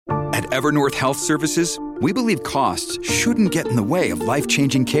At Evernorth Health Services, we believe costs shouldn't get in the way of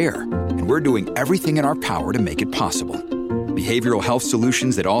life-changing care, and we're doing everything in our power to make it possible. Behavioral health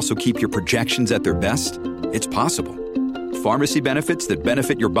solutions that also keep your projections at their best? It's possible. Pharmacy benefits that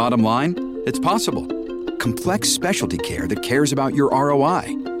benefit your bottom line? It's possible. Complex specialty care that cares about your ROI?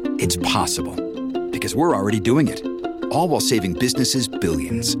 It's possible. Because we're already doing it. All while saving businesses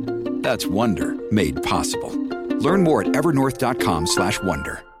billions. That's Wonder made possible. Learn more at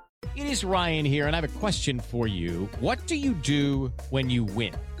evernorth.com/wonder. It is Ryan here, and I have a question for you. What do you do when you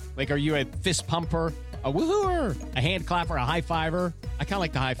win? Like, are you a fist pumper, a woohooer, a hand clapper, a high fiver? I kind of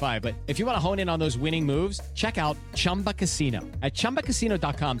like the high five, but if you want to hone in on those winning moves, check out Chumba Casino. At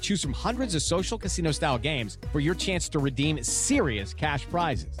ChumbaCasino.com, choose from hundreds of social casino-style games for your chance to redeem serious cash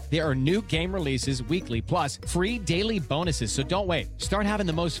prizes. There are new game releases weekly, plus free daily bonuses, so don't wait. Start having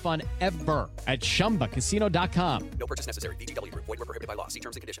the most fun ever at ChumbaCasino.com. No purchase necessary. VGW Group. Void where prohibited by law. See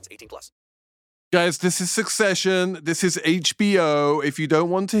terms and conditions. 18+. Guys, this is Succession. This is HBO. If you don't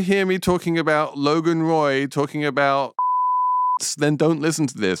want to hear me talking about Logan Roy, talking about then don't listen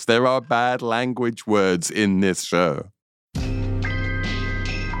to this. There are bad language words in this show.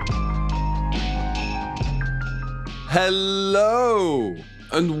 Hello,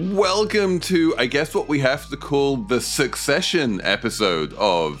 and welcome to, I guess, what we have to call the Succession episode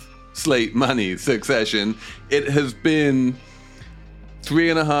of Slate Money Succession. It has been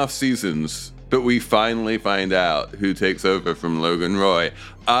 3.5 seasons, but we finally find out who takes over from Logan Roy.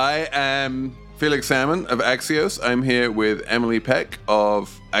 I am Felix Salmon of Axios. I'm here with Emily Peck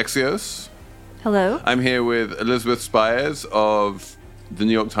of Axios. Hello. I'm here with Elizabeth Spires of the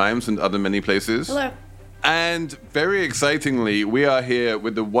New York Times and other many places. Hello. And very excitingly, we are here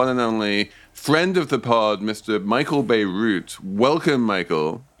with the one and only friend of the pod, Mr. Michael Beirut. Welcome,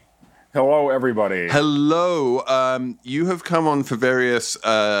 Michael. Hello, everybody. Hello. You have come on for various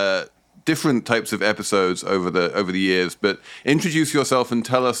different types of episodes over the years, but introduce yourself and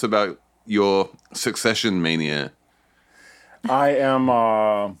tell us about your Succession mania. I am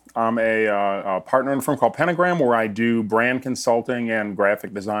I'm a partner in a firm called Pentagram, where I do brand consulting and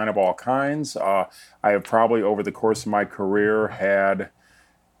graphic design of all kinds. I have probably over the course of my career had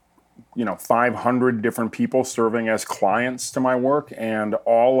 500 different people serving as clients to my work, and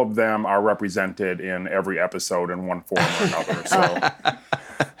all of them are represented in every episode in one form or another. So,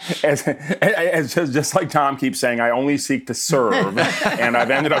 as just like Tom keeps saying, I only seek to serve, and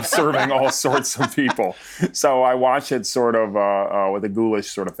I've ended up serving all sorts of people. So I watch it sort of with a ghoulish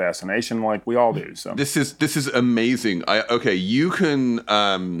sort of fascination, like we all do. So this is amazing. You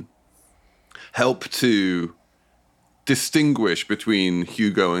can help to distinguish between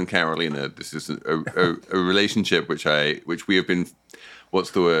Hugo and Carolina. This is a relationship which we have been,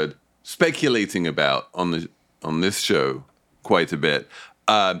 speculating about on this show quite a bit.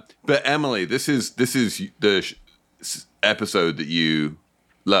 But Emily, this is the episode that you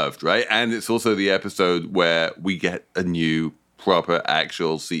loved, right? And it's also the episode where we get a new proper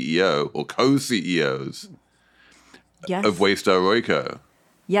actual CEO or co-CEOs of Waystar Royco.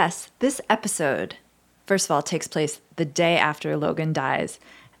 Yes, this episode, first of all, takes place the day after Logan dies,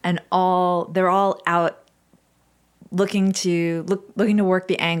 and they're all out looking to work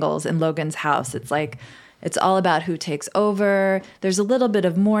the angles in Logan's house. It's all about who takes over. There's a little bit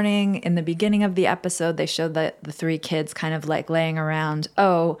of mourning in the beginning of the episode. They show the three kids kind of like laying around.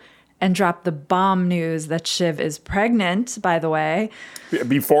 Oh, and drop the bomb news that Shiv is pregnant, by the way.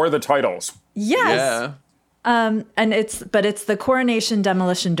 Before the titles. Yes. Yeah. And it's the coronation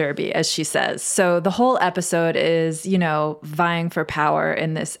demolition derby, as she says. So the whole episode is, vying for power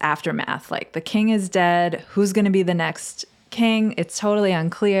in this aftermath. Like, the king is dead. Who's going to be the next king? It's totally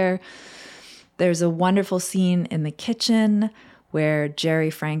unclear. There's a wonderful scene in the kitchen where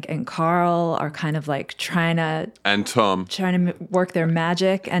Jerry, Frank, and Carl are kind of like trying to work their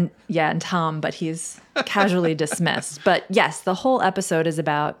magic. And Tom, but he's casually dismissed. But yes, the whole episode is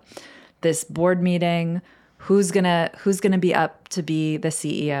about this board meeting. Who's gonna be up to be the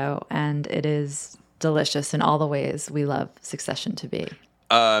CEO, and it is delicious in all the ways we love Succession to be.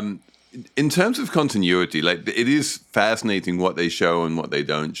 In terms of continuity, it is fascinating what they show and what they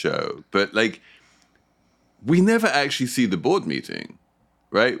don't show, but we never actually see the board meeting,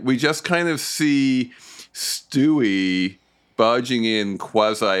 right? We just kind of see Stewie barging in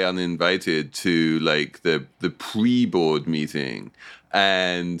quasi uninvited to the pre-board meeting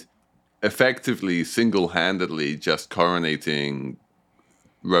and effectively single-handedly just coronating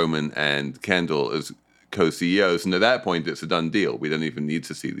Roman and Kendall as co-CEOs. And at that point, it's a done deal. We don't even need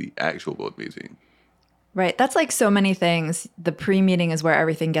to see the actual board meeting. Right. That's like so many things. The pre-meeting is where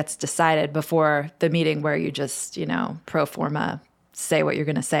everything gets decided before the meeting where you just, pro forma say what you're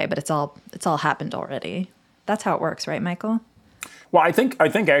going to say, but it's all happened already. That's how it works, right, Michael? Well, I think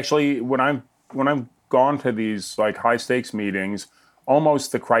actually when I'm gone to these like high stakes meetings,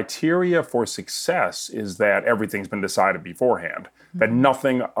 almost the criteria for success is that everything's been decided beforehand. That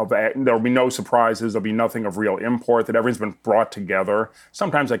nothing of there'll be no surprises, there'll be nothing of real import, that everything's been brought together.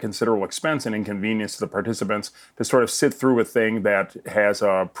 Sometimes at considerable expense and inconvenience to the participants to sort of sit through a thing that has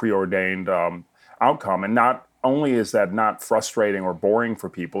a preordained outcome. And not only is that not frustrating or boring for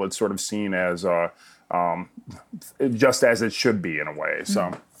people, it's sort of seen as just as it should be in a way.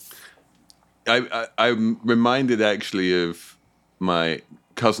 So I'm reminded actually of my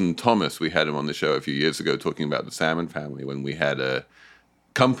cousin Thomas. We had him on the show a few years ago talking about the Salmon family when we had a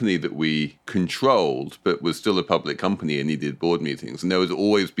company that we controlled but was still a public company and needed board meetings. And there would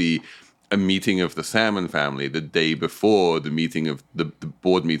always be a meeting of the Salmon family the day before the meeting of the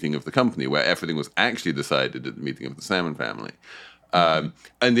board meeting of the company, where everything was actually decided at the meeting of the Salmon family. And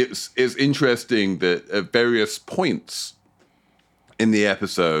it's interesting that at various points in the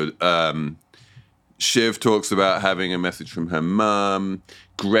episode, Shiv talks about having a message from her mum.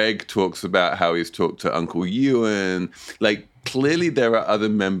 Greg talks about how he's talked to Uncle Ewan. Like, clearly there are other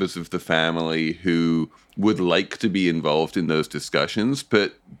members of the family who would like to be involved in those discussions,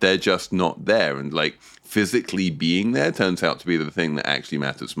 but they're just not there. And, like, physically being there turns out to be the thing that actually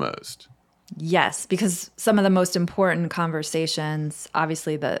matters most. Yes, because some of the most important conversations,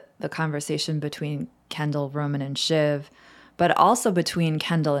 obviously the conversation between Kendall, Roman, and Shiv, but also between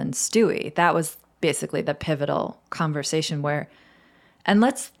Kendall and Stewie, that was basically the pivotal conversation where, and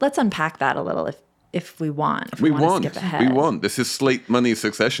let's unpack that a little if we want. We want. Skip ahead. We want. This is Slate Money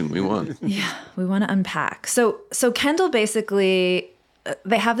Succession. We want. Yeah, we want to unpack. So Kendall basically,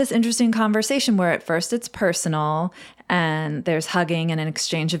 they have this interesting conversation where at first it's personal and there's hugging and an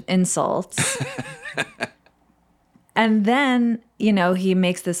exchange of insults. And then, he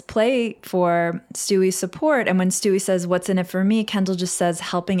makes this play for Stewie's support. And when Stewie says, "What's in it for me?" Kendall just says,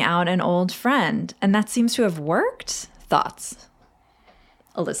 "Helping out an old friend." And that seems to have worked. Thoughts?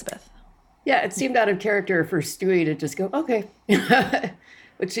 Elizabeth? Yeah, it seemed out of character for Stewie to just go, "Okay."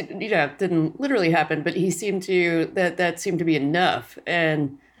 Which, didn't literally happen, but he seemed to, that seemed to be enough.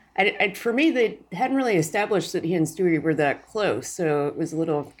 And for me, they hadn't really established that he and Stewie were that close. So it was a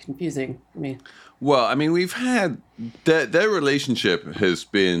little confusing for me. Well, I mean, we've had their relationship has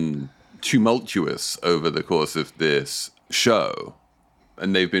been tumultuous over the course of this show,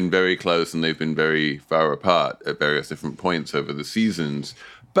 and they've been very close and they've been very far apart at various different points over the seasons.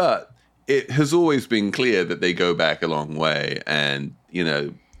 But it has always been clear that they go back a long way, and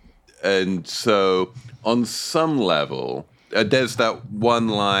and so on some level, there's that one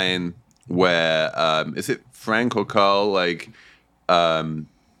line where is it Frank or Carl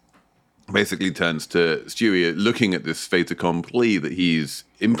basically turns to Stewie, looking at this fait accompli that he's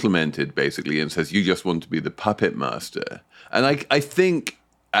implemented, basically, and says, "You just want to be the puppet master." And I think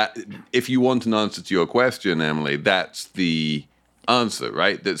if you want an answer to your question, Emily, that's the answer,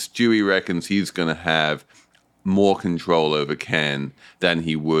 right? That Stewie reckons he's going to have more control over Ken than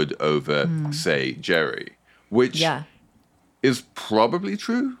he would over, say, Jerry, which is probably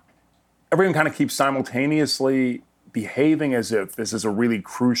true. Everyone kind of keeps simultaneously behaving as if this is a really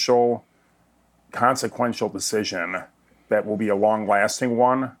crucial, consequential decision that will be a long-lasting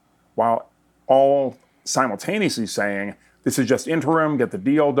one, while all simultaneously saying, "This is just interim, get the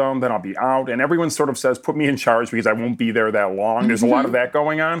deal done, then I'll be out." And everyone sort of says, "Put me in charge because I won't be there that long." There's a lot of that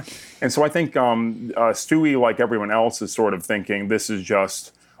going on. And so I think Stewie, like everyone else, is sort of thinking this is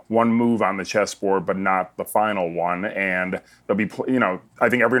just one move on the chessboard, but not the final one. And there'll be, I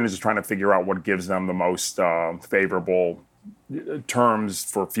think everyone is just trying to figure out what gives them the most favorable terms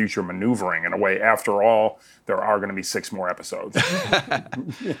for future maneuvering in a way. After all, there are going to be 6 more episodes.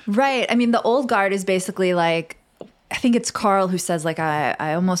 Right. I mean, the old guard is basically like, I think it's Carl who says, like,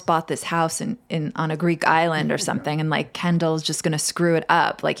 I almost bought this house on a Greek island or something, and like Kendall's just going to screw it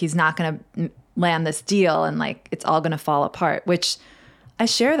up. Like, he's not going to land this deal, and like it's all going to fall apart, which I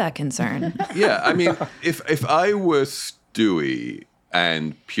share that concern. Yeah, I mean, if I were Stewie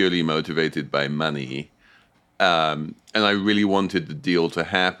and purely motivated by money, and I really wanted the deal to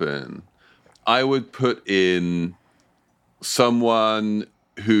happen, I would put in someone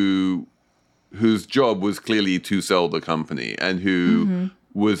whose job was clearly to sell the company and who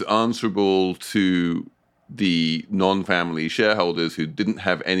was answerable to the non-family shareholders who didn't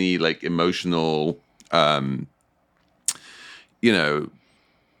have any like emotional,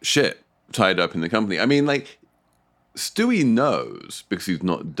 shit tied up in the company. I mean, like, Stewie knows, because he's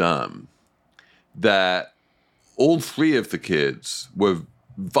not dumb, that all 3 of the kids were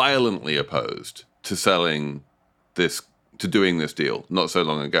violently opposed to selling this to doing this deal not so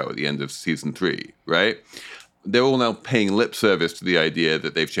long ago at the end of season 3, right? They're all now paying lip service to the idea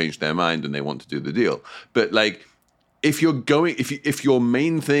that they've changed their mind and they want to do the deal. But like, if your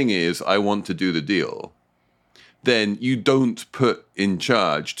main thing is I want to do the deal, then you don't put in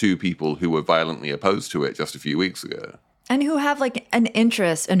charge 2 people who were violently opposed to it just a few weeks ago. And who have like an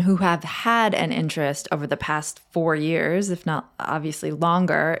interest and who have had an interest over the past 4 years, if not obviously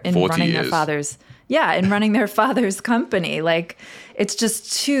longer, in running their father's company. Like, it's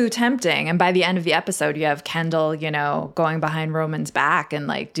just too tempting. And by the end of the episode, you have Kendall, going behind Roman's back and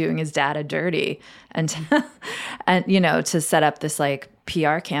like doing his dad a dirty and to set up this like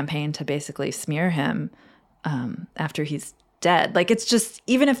PR campaign to basically smear him after he's dead. Like, it's just,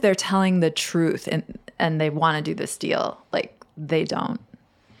 even if they're telling the truth and they want to do this deal, like, they don't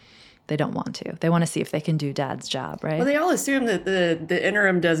want to. They want to see if they can do dad's job, right? Well, they all assume that the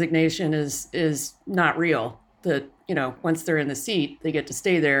interim designation is not real. That, once they're in the seat, they get to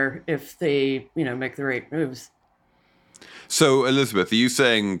stay there if they, make the right moves. So, Elizabeth, are you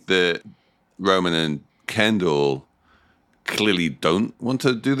saying that Roman and Kendall clearly don't want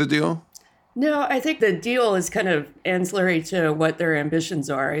to do the deal? No, I think the deal is kind of ancillary to what their ambitions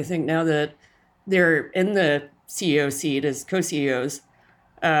are. I think now that they're in the CEO seat as co-CEOs,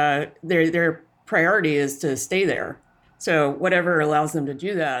 their priority is to stay there. So whatever allows them to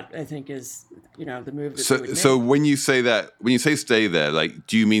do that, I think, is the move that they would make. So when you say stay there, like,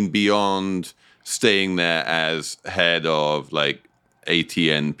 do you mean beyond staying there as head of like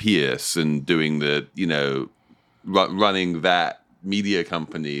ATN Pierce and doing the running that media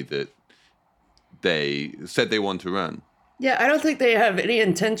company that they said they want to run? Yeah, I don't think they have any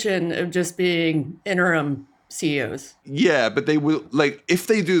intention of just being interim CEOs. Yeah, but they will, like, if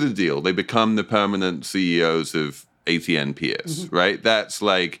they do the deal, they become the permanent CEOs of ATN Pierce, right? That's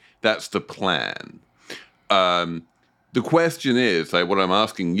the plan. The question is, like, what I'm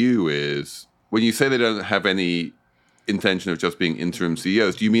asking you is, when you say they don't have any intention of just being interim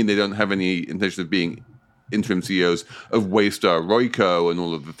CEOs, do you mean they don't have any intention of being interim CEOs of Waystar Royco and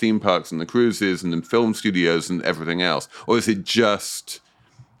all of the theme parks and the cruises and the film studios and everything else? Or is it just,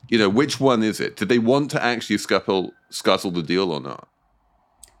 which one is it? Did they want to actually scuttle the deal or not?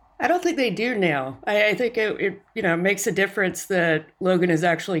 I don't think they do now. I think it makes a difference that Logan is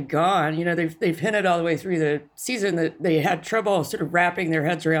actually gone. They've hinted all the way through the season that they had trouble sort of wrapping their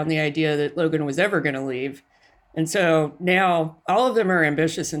heads around the idea that Logan was ever going to leave. And so now all of them are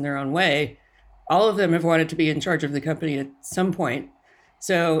ambitious in their own way. All of them have wanted to be in charge of the company at some point.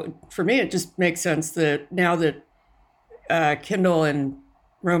 So for me, it just makes sense that now that Kendall and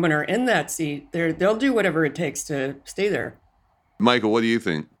Roman are in that seat, they'll do whatever it takes to stay there. Michael, what do you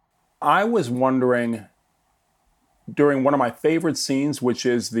think? I was wondering, during one of my favorite scenes, which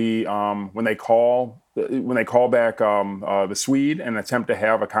is the when they call back the Swede and attempt to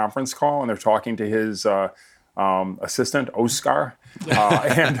have a conference call, and they're talking to his assistant Oscar,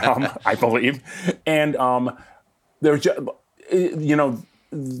 and I believe, and they're just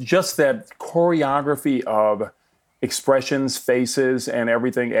that choreography of expressions, faces, and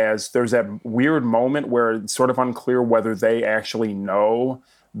everything. As there's that weird moment where it's sort of unclear whether they actually know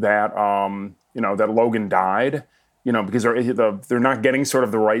that that Logan died. Because they're not getting sort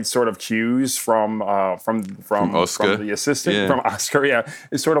of the right sort of cues from Oscar, from the assistant, from Oscar. Yeah,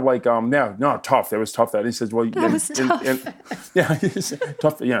 it's sort of like tough. It was tough that he says, well, that was tough.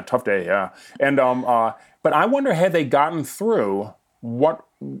 Tough. Yeah, tough day. Yeah, and but I wonder, had they gotten through, what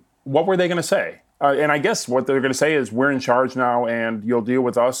were they going to say? And I guess what they're going to say is, we're in charge now, and you'll deal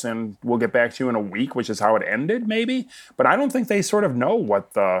with us, and we'll get back to you in a week, which is how it ended, maybe. But I don't think they sort of know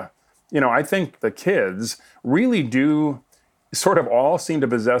what the. I think the kids really do sort of all seem to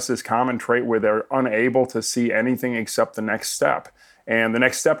possess this common trait where they're unable to see anything except the next step. And the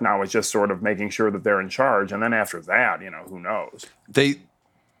next step now is just sort of making sure that they're in charge. And then after that, who knows? They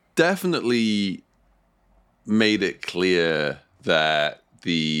definitely made it clear that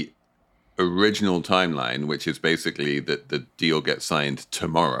the original timeline, which is basically that the deal gets signed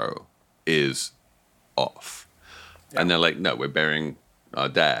tomorrow, is off. Yeah. And they're like, no, we're burying our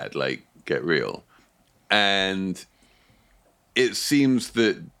dad, like, get real. And it seems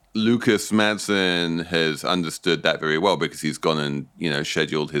that Lucas Madsen has understood that very well, because he's gone and,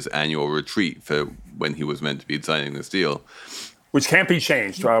 scheduled his annual retreat for when he was meant to be signing this deal. Which can't be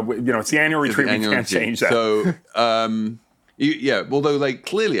changed. It's the annual retreat. We can't change that. So, although, like,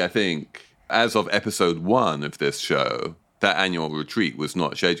 clearly, I think, as of episode 1 of this show, that annual retreat was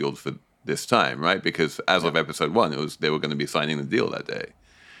not scheduled for this time, right? Because as of episode 1, they were going to be signing the deal that day.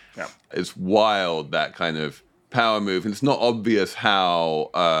 Yeah. It's wild, that kind of power move. And it's not obvious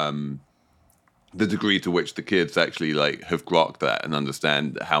how the degree to which the kids actually like have grokked that and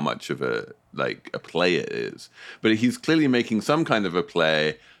understand how much of a play it is. But he's clearly making some kind of a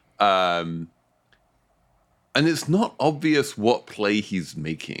play, and it's not obvious what play he's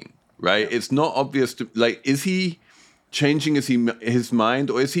making, right? It's not obvious to, like, is he changing his mind,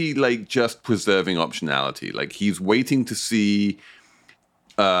 or is he like just preserving optionality? Like, he's waiting to see.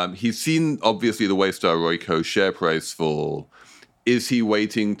 He's seen obviously the Waystar Royco share price fall. Is he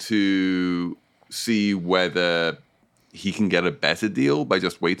waiting to see whether he can get a better deal by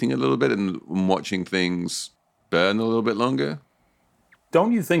just waiting a little bit and watching things burn a little bit longer?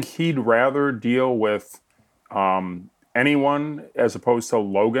 Don't you think he'd rather deal with anyone as opposed to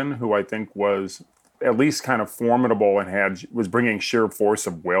Logan, who I think was at least kind of formidable and was bringing sheer force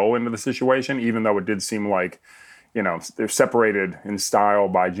of will into the situation, even though it did seem like, you know, they're separated in style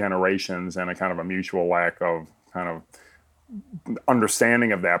by generations and a kind of a mutual lack of kind of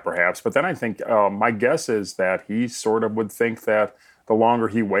understanding of that, perhaps. But then I think my guess is that he sort of would think that the longer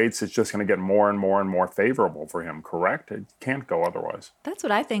he waits, it's just going to get more and more and more favorable for him, correct? It can't go otherwise. That's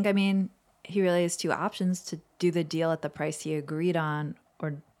what I think. I mean, he really has two options: to do the deal at the price he agreed on,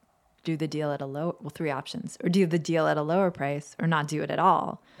 or do the deal at three options: or do the deal at a lower price, or not do it at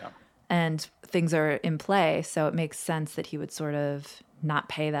all. Yeah. And things are in play, so it makes sense that he would sort of not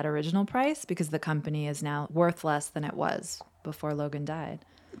pay that original price because the company is now worth less than it was before Logan died.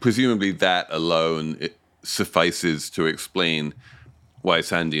 Presumably that alone suffices to explain why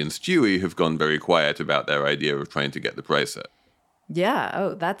Sandy and Stewie have gone very quiet about their idea of trying to get the price up. Yeah.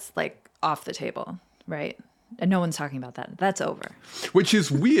 Oh, that's like off the table, right? And no one's talking about that. That's over. Which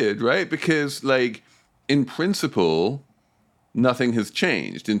is weird, right? Because, like, in principle, nothing has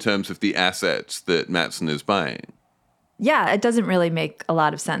changed in terms of the assets that Matsson is buying. Yeah, it doesn't really make a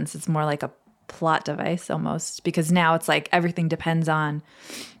lot of sense. It's more like a plot device almost, because now it's like everything depends on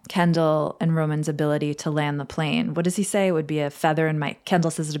Kendall and Roman's ability to land the plane. What does he say? It would be a feather in my...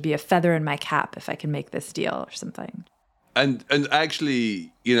 Kendall says it would be a feather in my cap if I can make this deal or something. And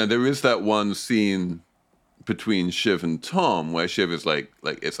actually, you know, there is that one scene between Shiv and Tom where Shiv is like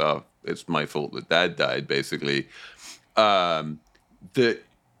it's my fault that Dad died, basically. That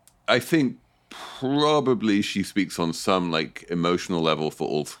I think probably she speaks on some like emotional level for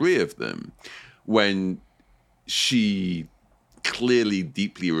all three of them, when she clearly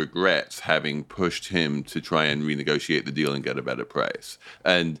deeply regrets having pushed him to try and renegotiate the deal and get a better price.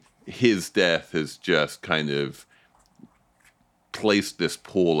 And his death has just kind of placed this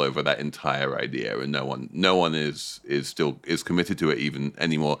pall over that entire idea, and no one is committed to it even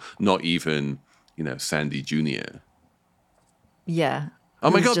anymore. Not even, you know, Sandy Jr. Yeah. Oh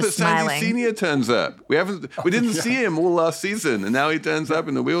my God! But smiling. Sandy Senior turns up. We didn't see him all last season, and now he turns up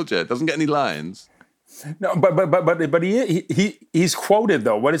in a wheelchair. Doesn't get any lines. No, but he's quoted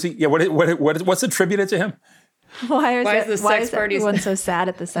though. What is he? Yeah. What's attributed to him? Why is party everyone so sad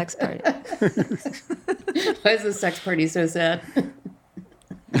at the sex party? Why is the sex party so sad?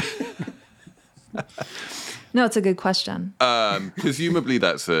 No, it's a good question. Presumably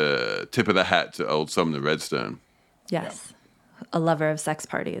that's a tip of the hat to old Sumner Redstone. Yes. Yeah. A lover of sex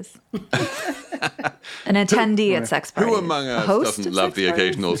parties. An attendee at sex parties. Who among us doesn't love the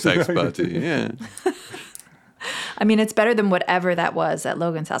occasional sex party? Yeah. I mean, it's better than whatever that was at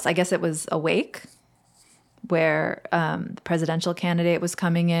Logan's house. I guess it was a wake where the presidential candidate was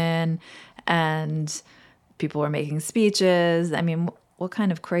coming in and people were making speeches. I mean, what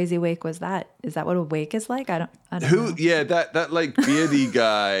kind of crazy wake was that? Is that what a wake is like? I don't know. Yeah, that like beardy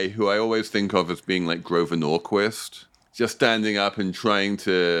guy who I always think of as being like Grover Norquist, just standing up and trying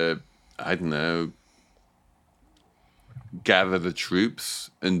to, I don't know, gather the troops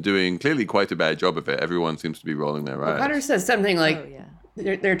and doing clearly quite a bad job of it. Everyone seems to be rolling their eyes. Potter says something like,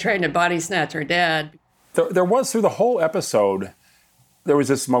 they're trying to body snatch her dad. There was, through the whole episode, there was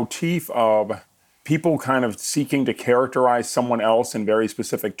this motif of people kind of seeking to characterize someone else in very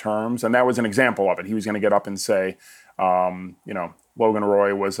specific terms, and that was an example of it. He was going to get up and say, Logan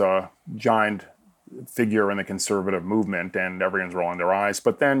Roy was a giant figure in the conservative movement, and everyone's rolling their eyes.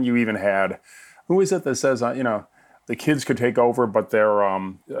 But then you even had, who is it that says, the kids could take over, but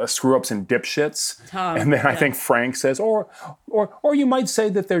they're screw-ups and dipshits. Tom, and then I think Frank says, or you might say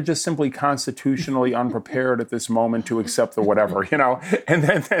that they're just simply constitutionally unprepared at this moment to accept the whatever, And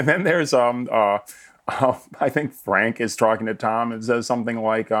then there's I think Frank is talking to Tom and says something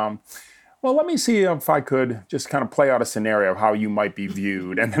like, well, let me see if I could just kind of play out a scenario of how you might be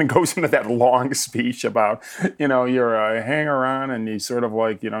viewed. And then it goes into that long speech about, you're a hanger-on and you sort of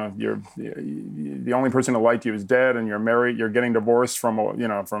like, you're the only person who liked you is dead and you're married, you're getting divorced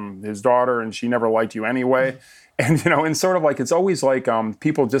from his daughter and she never liked you anyway. And, and sort of like, it's always like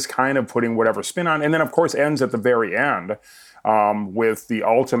people just kind of putting whatever spin on. And then, of course, ends at the very end with the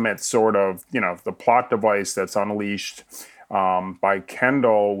ultimate sort of, the plot device that's unleashed by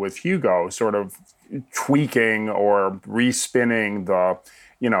Kendall with Hugo, sort of tweaking or respinning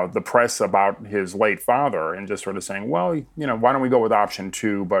the press about his late father and just sort of saying, well, why don't we go with option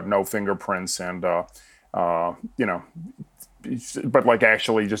 2, but no fingerprints and, but like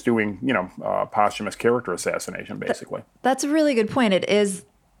actually just doing, posthumous character assassination, basically. That's a really good point.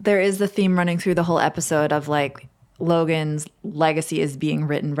 There is the theme running through the whole episode of like Logan's legacy is being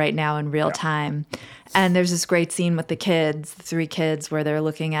written right now in real time. And there's this great scene with the 3 kids, where they're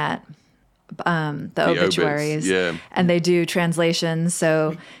looking at the obituaries. Yeah. And they do translations.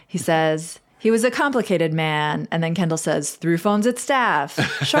 So he says, he was a complicated man. And then Kendall says, threw phones at staff,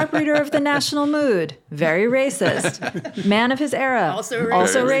 sharp reader of the national mood, very racist, man of his era, also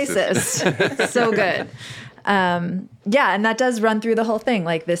racist. So good. Yeah, and that does run through the whole thing.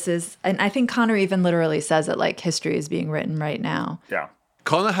 Like this is, and I think Connor even literally says it, like history is being written right now. Yeah.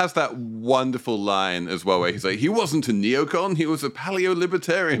 Connor has that wonderful line as well where he's like, he wasn't a neocon, he was a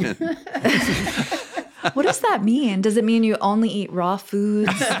paleo-libertarian. What does that mean? Does it mean you only eat raw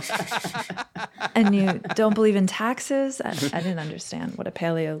foods and you don't believe in taxes? I didn't understand what a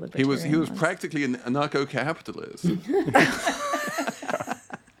paleo-libertarian was. He was practically an anarcho-capitalist.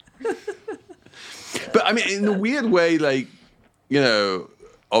 But I mean, in a weird way, like,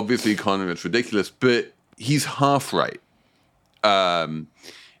 obviously Connor is ridiculous, but he's half right.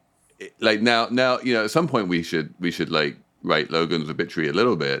 Like now, at some point we should like write Logan's obituary a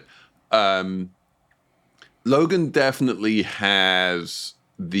little bit. Logan definitely has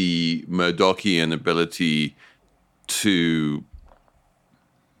the Murdochian ability to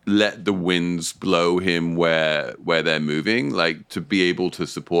let the winds blow him where they're moving, like to be able to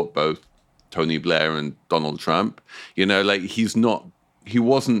support both Tony Blair and Donald Trump. Like he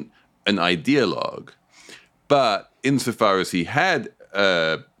wasn't an ideologue, but insofar as he had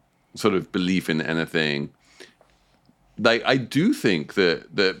a sort of belief in anything, like I do think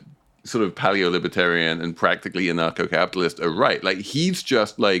that sort of paleo-libertarian and practically anarcho-capitalist are right. Like he's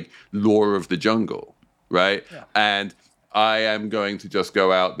just like law of the jungle, right? Yeah. And I am going to just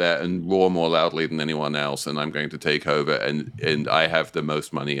go out there and roar more loudly than anyone else, and I'm going to take over, and I have the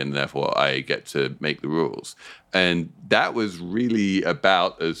most money, and therefore I get to make the rules. And that was really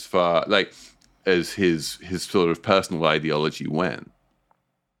about as far like as his sort of personal ideology went.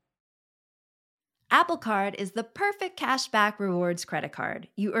 Apple Card is the perfect cashback rewards credit card.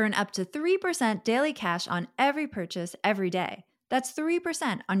 You earn up to 3% daily cash on every purchase every day. That's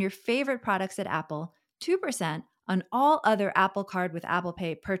 3% on your favorite products at Apple, 2% on all other Apple Card with Apple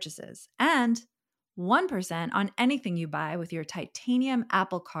Pay purchases, and 1% on anything you buy with your titanium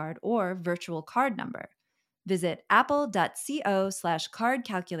Apple Card or virtual card number. Visit apple.co/card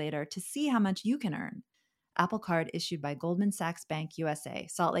calculator to see how much you can earn. Apple Card issued by Goldman Sachs Bank USA,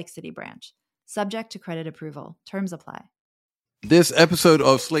 Salt Lake City branch. Subject to credit approval. Terms apply. This episode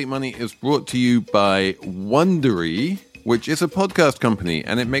of Slate Money is brought to you by Wondery, which is a podcast company,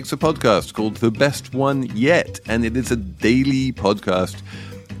 and it makes a podcast called The Best One Yet, and it is a daily podcast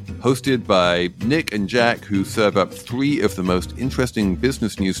hosted by Nick and Jack, who serve up 3 of the most interesting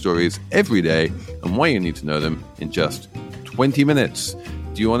business news stories every day, and why you need to know them in just 20 minutes.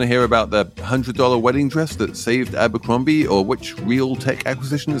 Do you want to hear about the $100 wedding dress that saved Abercrombie, or which real tech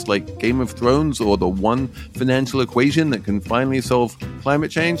acquisitions like Game of Thrones, or the one financial equation that can finally solve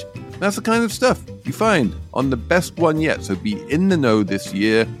climate change? That's the kind of stuff you find on The Best One Yet. So be in the know this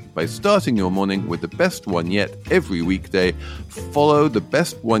year by starting your morning with The Best One Yet every weekday. Follow The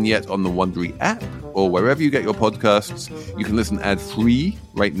Best One Yet on the Wondery app or wherever you get your podcasts. You can listen ad-free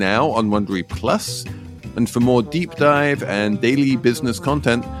right now on Wondery Plus. And for more deep dive and daily business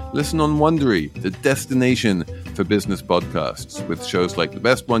content, listen on Wondery, the destination for business podcasts, with shows like The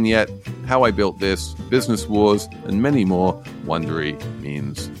Best One Yet, How I Built This, Business Wars, and many more. Wondery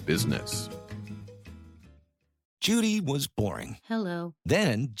means business. Judy was boring. Hello.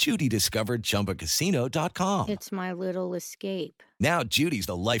 Then Judy discovered ChumbaCasino.com. It's my little escape. Now Judy's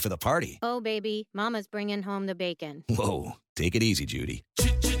the life of the party. Oh, baby, mama's bringing home the bacon. Whoa, take it easy, Judy.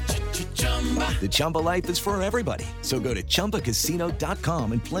 The Chumba life is for everybody. So go to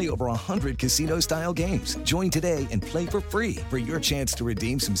ChumbaCasino.com and play over 100 casino-style games. Join today and play for free for your chance to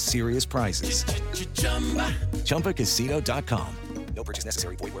redeem some serious prizes. ChumbaCasino.com. No purchase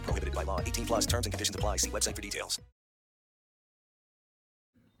necessary. Void where prohibited by law. 18 plus terms and conditions apply. See website for details.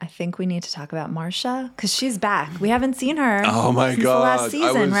 I think we need to talk about Marcia because she's back. We haven't seen her. Oh my since God. the last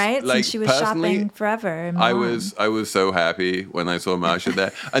season, was, right? like, Since she was personally, shopping forever. in I Milan. was so happy when I saw Marcia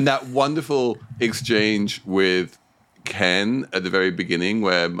there. And that wonderful exchange with Ken at the very beginning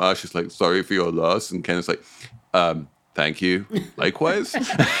where Marcia's like, sorry for your loss. And Ken is like, thank you. Likewise.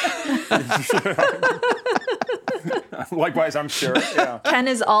 Likewise, I'm sure. Yeah. Ken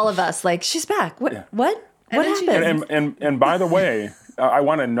is all of us. Like, she's back. What? Yeah. What? What then she- happened? And by the way, I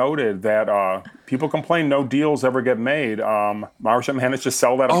want to note it that people complain no deals ever get made. Marcia managed to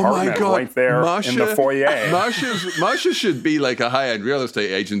sell that Oh my apartment God. right there in the foyer. Marcia should be like a high-end real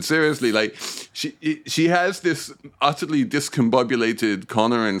estate agent. Seriously, like she has this utterly discombobulated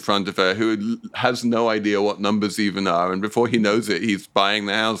Connor in front of her who has no idea what numbers even are, and before he knows it, he's buying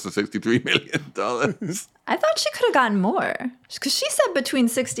the house for $63 million. I thought she could have gotten more because she said between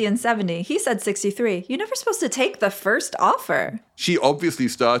 60 and 70. He said 63. You're never supposed to take the first offer. She obviously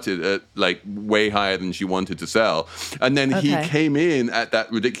started at like way higher than she wanted to sell, and then he Okay. came in at that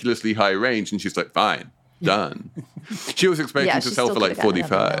ridiculously high range, and she's like, "Fine, done." She was expecting Yeah, to she sell still for like could've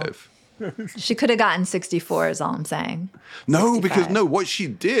gotten another 45. She could have gotten 64 is all I'm saying. No, 65. because no, what she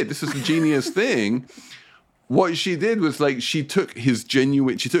did, this is the genius thing. What she did was like she took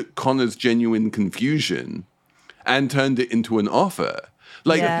Connor's genuine confusion and turned it into an offer.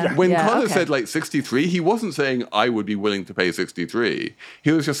 Like when Connor said like 63, he wasn't saying I would be willing to pay 63.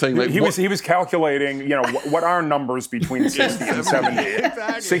 He was just saying like He was calculating, what are numbers between 60 and 70?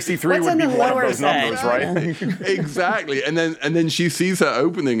 Exactly. 63 What's would on be the one of lower those side? numbers, right? Exactly. And then she sees her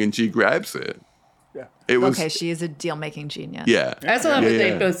opening and she grabs it. Yeah. It was Okay, she is a deal-making genius. yeah. I also love that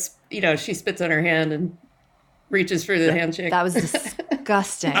they yeah. both, she spits on her hand and reaches for the handshake. That was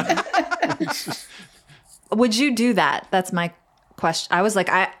disgusting. Would you do that? That's my question. I was like,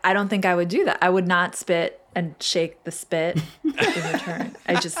 I don't think I would do that. I would not spit and shake the spit in return.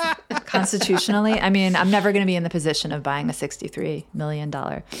 I just, constitutionally, I mean, I'm never going to be in the position of buying a $63 million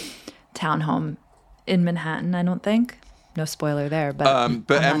townhome in Manhattan, I don't think. No spoiler there, but I'm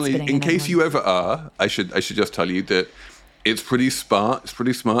not Emily, spitting in in case anyone. you ever are, I should just tell you that it's pretty smart. It's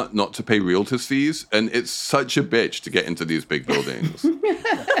pretty smart not to pay realtors fees, and it's such a bitch to get into these big buildings.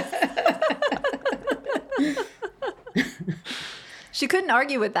 She couldn't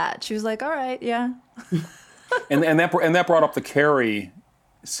argue with that. She was like, all right, yeah. and that brought up the Carrie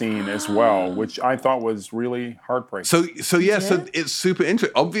scene as well, which I thought was really heartbreaking. So it's super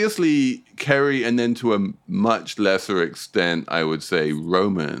interesting. Obviously, Kerry, and then to a much lesser extent, I would say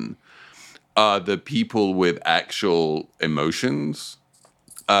Roman, are the people with actual emotions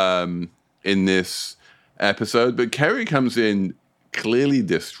in this episode. But Kerry comes in clearly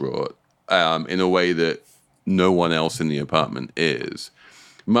distraught in a way that no one else in the apartment is.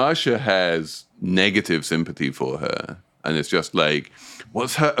 Marcia has negative sympathy for her. And it's just like,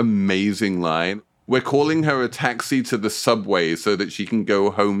 what's her amazing line? We're calling her a taxi to the subway so that she can go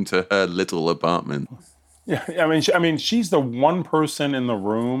home to her little apartment. Yeah, I mean, she's the one person in the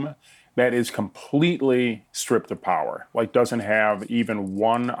room that is completely stripped of power. Like, doesn't have even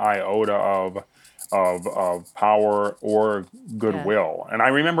one iota of power or goodwill. And I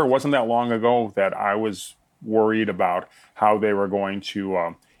remember it wasn't that long ago that I was worried about how they were going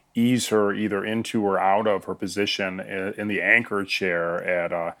to ease her either into or out of her position in the anchor chair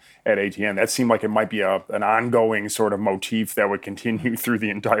at ATN. That seemed like it might be an ongoing sort of motif that would continue through the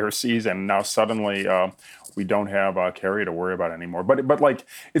entire season. Now suddenly we don't have Carrie to worry about anymore. But like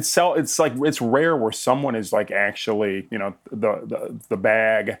it's rare where someone is like actually the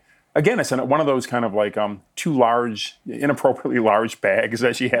bag. Again, it's one of those kind of like too large, inappropriately large bags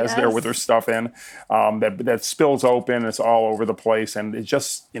that she has there with her stuff in that spills open. It's all over the place, and it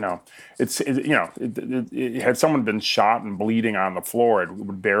just had someone been shot and bleeding on the floor, it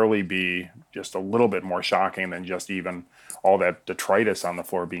would barely be just a little bit more shocking than just even all that detritus on the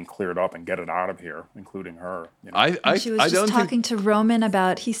floor being cleared up and get it out of here, including her. She was just talking to Roman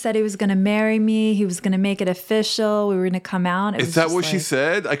about, he said he was going to marry me. He was going to make it official. We were going to come out. Is that what she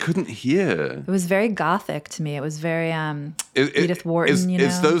said? I couldn't hear. It was very gothic to me. It was very Edith Wharton,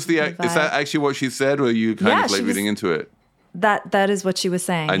 is that actually what she said, or are you kind of like reading into it? That is what she was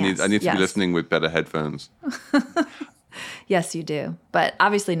saying. I need to be listening with better headphones. Yes, you do. But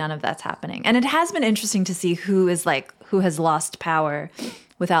obviously none of that's happening. And it has been interesting to see who has lost power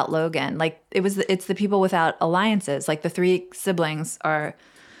without Logan. Like it's the people without alliances. Like the three siblings are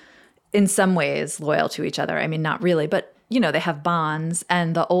in some ways loyal to each other. I mean, not really, but they have bonds,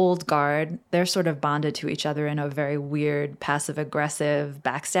 and the old guard, they're sort of bonded to each other in a very weird, passive-aggressive,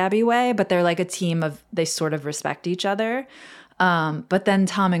 backstabby way, but they're like a team they sort of respect each other. But then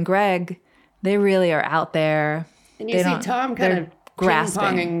Tom and Greg, they really are out there. And you see Tom kind of grasping,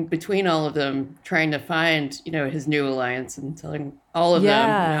 ping-ponging between all of them, trying to find, his new alliance and telling all of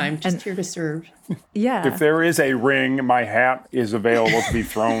them, I'm just here to serve. Yeah. If there is a ring, my hat is available to be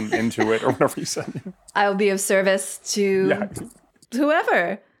thrown into it, or whatever he said. I'll be of service to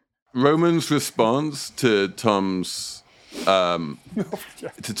whoever. Roman's response to Tom's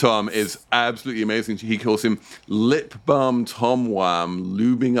to Tom is absolutely amazing. He calls him lip balm Tom Wham,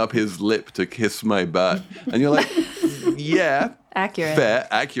 lubing up his lip to kiss my butt. And you're like, yeah. Accurate. Fair,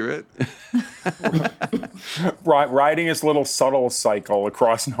 accurate. Riding his little subtle cycle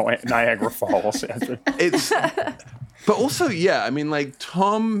across Niagara Falls. But also, yeah, I mean, like,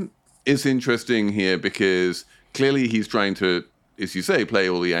 Tom is interesting here because clearly he's trying to, as you say, play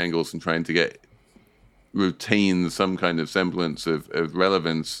all the angles and trying to retain some kind of semblance of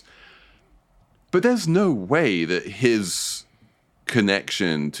relevance. But there's no way that his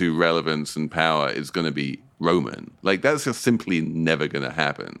connection to relevance and power is going to be Roman. Like, that's just simply never going to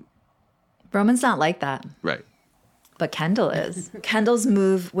happen. Roman's not like that. Right. But Kendall is. Kendall's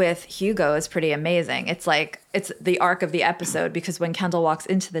move with Hugo is pretty amazing. It's like, it's the arc of the episode, because when Kendall walks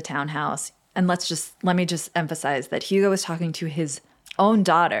into the townhouse, and let me just emphasize that Hugo is talking to his own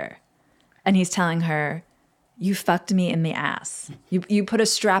daughter, and he's telling her, you fucked me in the ass. You put a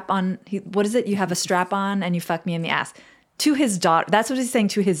strap on, what is it? You have a strap on and you fucked me in the ass. To his daughter. That's what he's saying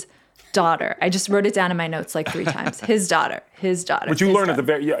to his daughter. I just wrote it down in my notes like 3 times. His daughter. But you learned at the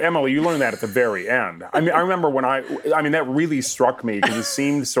very, Emily, you learned that at the very end. I mean, I remember that really struck me because it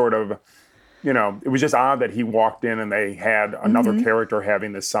seemed sort of, it was just odd that he walked in and they had another character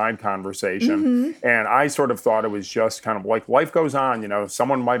having this side conversation. And I sort of thought it was just kind of like life goes on,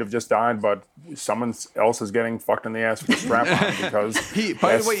 someone might have just died, but someone else is getting fucked in the ass with a strap on because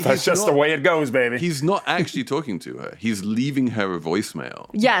that's just the way it goes, baby. He's not actually talking to her. He's leaving her a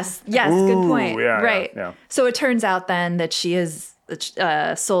voicemail. Yes, good point. Yeah, right. Yeah. So it turns out then that she is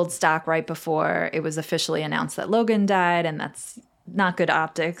sold stock right before it was officially announced that Logan died, and that's not good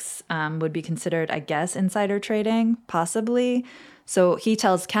optics, would be considered, I guess, insider trading, possibly. So he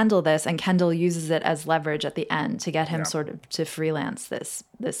tells Kendall this, and Kendall uses it as leverage at the end to get him sort of to freelance this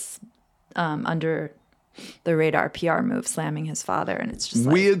under the radar PR move, slamming his father. And it's just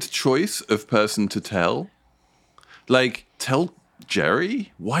weird choice of person to tell. Like, tell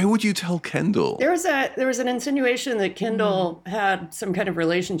Jerry? Why would you tell Kendall? There was an insinuation that Kendall had some kind of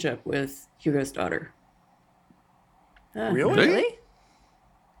relationship with Hugo's daughter. Really?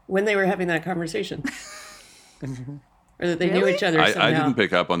 When they were having that conversation. Or that they knew each other somehow. I didn't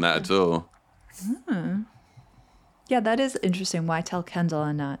pick up on that at all. Yeah, that is interesting. Why tell Kendall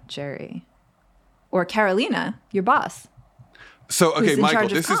and not Jerry? Or Carolina, your boss. So, okay, Michael,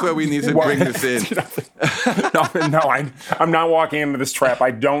 this is where we need to bring this in. I'm not walking into this trap.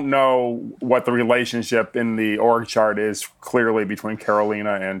 I don't know what the relationship in the org chart is clearly between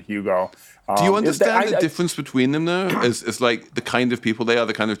Carolina and Hugo. Do you understand the difference between them, though? As like the kind of people they are,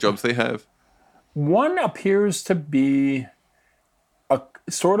 the kind of jobs they have? One appears to be a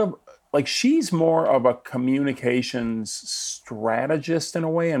sort of, like, she's more of a communications strategist in a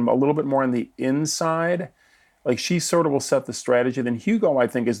way, and a little bit more on the inside. Like, she sort of will set the strategy. Then Hugo, I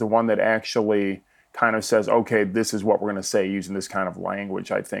think, is the one that actually kind of says, okay, this is what we're going to say using this kind of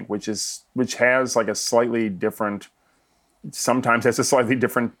language, I think, which has like a slightly different, sometimes has a slightly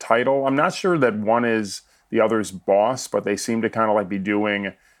different title. I'm not sure that one is the other's boss, but they seem to kind of like be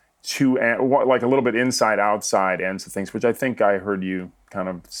doing like a little bit inside outside ends of things, which I think I heard you kind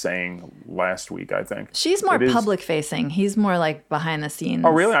of saying last week, I think. She's more public facing. He's more like behind the scenes.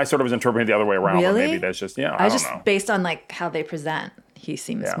 Oh, really? I sort of was interpreting it the other way around. Really? But maybe that's just, I don't know. Based on like how they present, he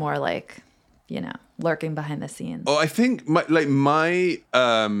seems more like, lurking behind the scenes. Oh, I think my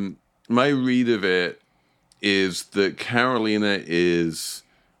read of it is that Carolina is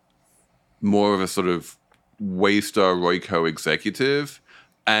more of a sort of Waystar Royco executive,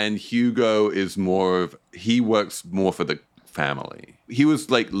 and Hugo is he works more for the family. He was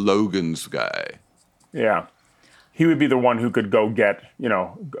like Logan's guy. Yeah. He would be the one who could go get some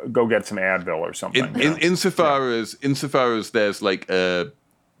Advil or something. Insofar as there's like a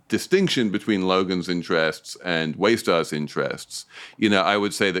distinction between Logan's interests and Waystar's interests, I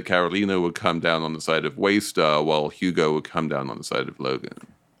would say that Carolina would come down on the side of Waystar while Hugo would come down on the side of Logan.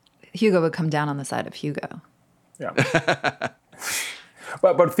 Hugo would come down on the side of Hugo. Yeah.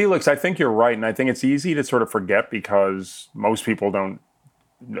 But Felix, I think you're right, and I think it's easy to sort of forget because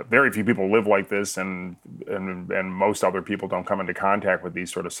very few people live like this, and most other people don't come into contact with these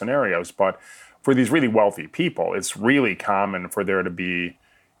sort of scenarios. But for these really wealthy people, it's really common for there to be,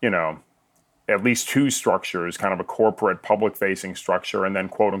 at least two structures, kind of a corporate public-facing structure and then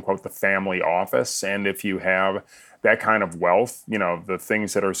quote-unquote the family office. And if you have that kind of wealth, the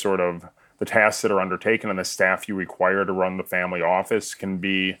things that are sort of the tasks that are undertaken and the staff you require to run the family office can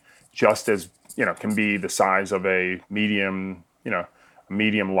be just as, can be the size of a medium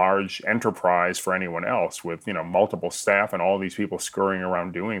large enterprise for anyone else with, multiple staff and all these people scurrying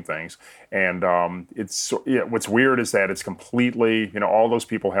around doing things. And what's weird is that it's completely, all those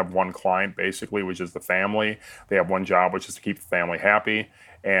people have one client basically, which is the family. They have one job, which is to keep the family happy.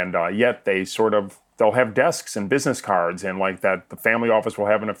 And yet they'll have desks and business cards and like that. The family office will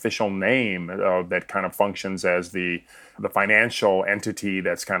have an official name that kind of functions as the financial entity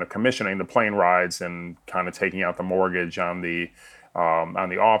that's kind of commissioning the plane rides and kind of taking out the mortgage on the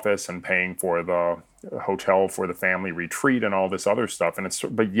office and paying for the hotel for the family retreat and all this other stuff.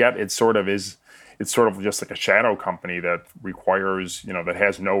 And but yet it's sort of just like a shadow company that requires, that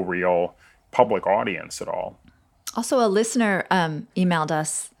has no real public audience at all. Also, a listener emailed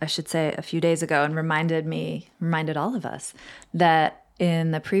us, I should say, a few days ago and reminded all of us that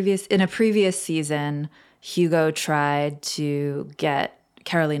in a previous season, Hugo tried to get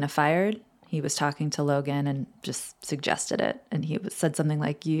Carolina fired. He was talking to Logan and just suggested it. And he said something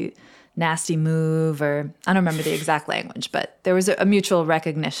like, "You nasty move," or I don't remember the exact language, but there was a mutual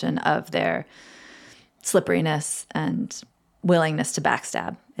recognition of their slipperiness and willingness to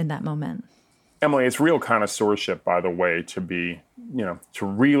backstab in that moment. Emily, it's real connoisseurship, by the way, to be, to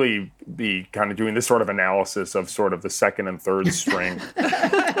really be kind of doing this sort of analysis of sort of the second and third string.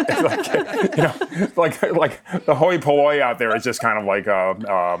 like the hoi polloi out there is just kind of like,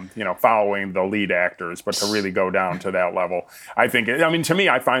 following the lead actors, but to really go down to that level, I think, to me,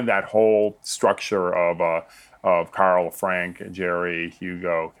 I find that whole structure of Carl, Frank, Jerry,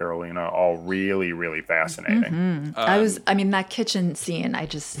 Hugo, Carolina, all really, really fascinating. Mm-hmm. That kitchen scene,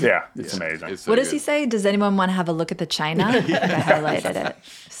 it's amazing. It's so what does good. he say? Does anyone want to have a look at the china? I highlighted it.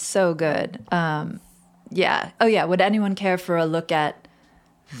 So good. Yeah. Oh, yeah. Would anyone care for a look at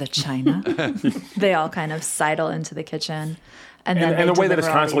the china? They all kind of sidle into the kitchen. And the way that it's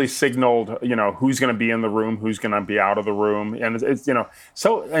constantly signaled, who's going to be in the room, who's going to be out of the room. And it's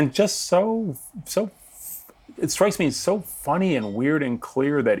it strikes me as so funny and weird and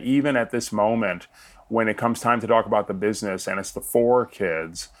clear that even at this moment, when it comes time to talk about the business and it's the four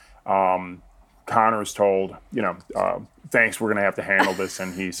kids, Connor's told, thanks, we're going to have to handle this.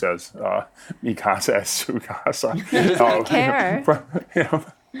 And he says, mi casa es su casa. He doesn't care.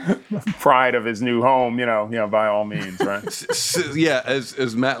 Pride of his new home, by all means, right?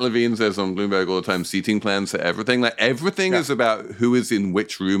 As Matt Levine says on Bloomberg all the time, seating plans for everything. Like everything is about who is in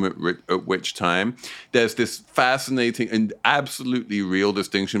which room at which time. There's this fascinating and absolutely real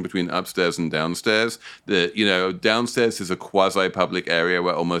distinction between upstairs and downstairs. That downstairs is a quasi-public area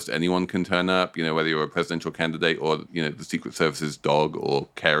where almost anyone can turn up. Whether you're a presidential candidate or the Secret Service's dog or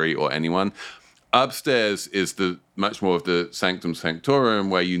Kerry or anyone. Upstairs is much more of the sanctum sanctorum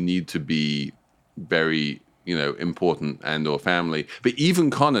where you need to be very, important and or family. But even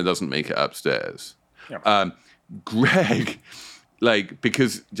Connor doesn't make it upstairs. Yeah. Greg,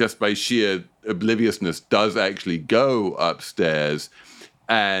 because just by sheer obliviousness, does actually go upstairs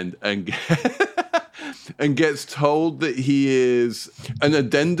and and gets told that he is an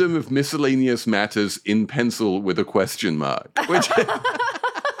addendum of miscellaneous matters in pencil with a question mark, which.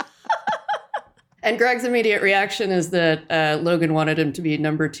 And Greg's immediate reaction is that Logan wanted him to be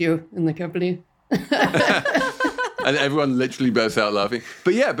number 2 in the company. And everyone literally bursts out laughing.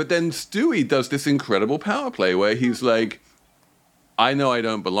 But then Stewie does this incredible power play where he's like, I know I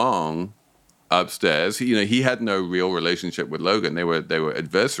don't belong upstairs. He had no real relationship with Logan. They were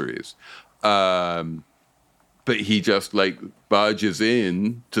adversaries. But he just barges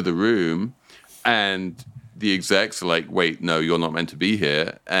in to the room and the execs are like, wait, no, you're not meant to be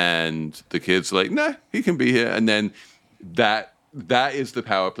here. And the kids are like, nah, he can be here. And then that is the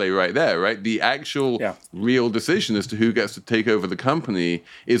power play right there, right? The actual real decision as to who gets to take over the company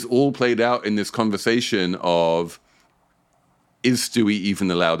is all played out in this conversation of, is Stewie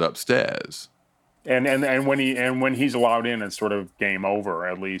even allowed upstairs? And when he's allowed in, it's sort of game over,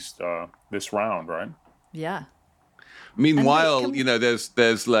 at least this round, right? Yeah. Meanwhile, there's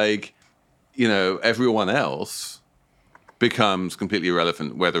everyone else becomes completely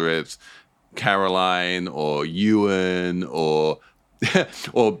irrelevant, whether it's Caroline or Ewan or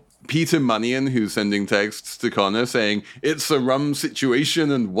Peter Munnion, who's sending texts to Connor saying, it's a rum situation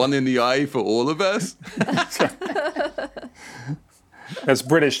and one in the eye for all of us. That's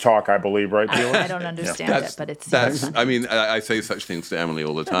British talk, I believe, right, Felix? I don't understand it, but it's... I say such things to Emily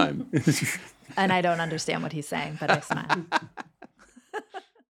all the time. And I don't understand what he's saying, but I smile.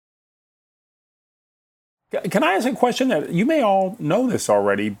 Can I ask a question that you may all know this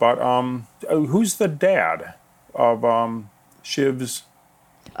already, but who's the dad of Shiv's?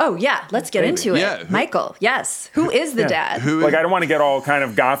 Oh, yeah. Let's get into it. Yeah, Michael, yes. Who is the dad? Like, I don't want to get all kind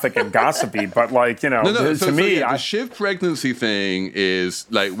of gothic and gossipy, but like, to me... the Shiv pregnancy thing is,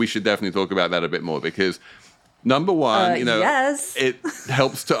 like, we should definitely talk about that a bit more because, number one, yes. it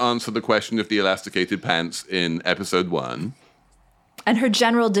helps to answer the question of the elasticated pants in episode 1. And her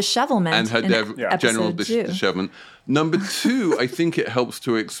general dishevelment. And her general episode 2. dishevelment. Number 2, I think it helps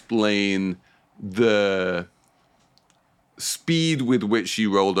to explain the speed with which she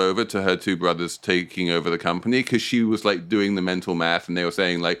rolled over to her 2 brothers taking over the company, because she was like doing the mental math and they were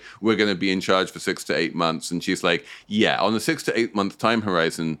saying like, we're going to be in charge for 6 to 8 months. And she's like, yeah, on a 6 to 8 month time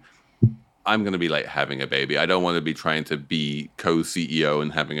horizon, I'm going to be like having a baby. I don't want to be trying to be co-CEO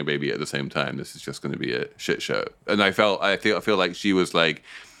and having a baby at the same time. This is just going to be a shit show. And I feel like she was like,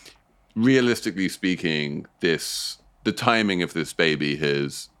 realistically speaking, the timing of this baby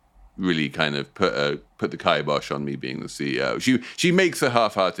has really kind of put the kibosh on me being the CEO. She makes a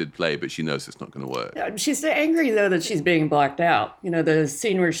half-hearted play, but she knows it's not going to work. She's angry, though, that she's being blocked out. The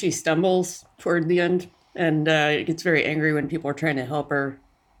scene where she stumbles toward the end and gets very angry when people are trying to help her.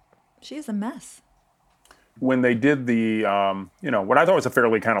 She's a mess. When they did the, what I thought was a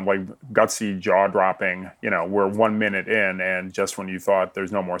fairly kind of like gutsy, jaw-dropping, we're 1 minute in, and just when you thought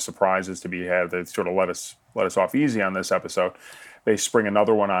there's no more surprises to be had, they sort of let us off easy on this episode. They spring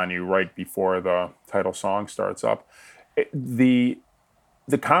another one on you right before the title song starts up. The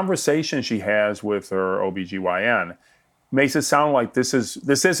conversation she has with her OBGYN makes it sound like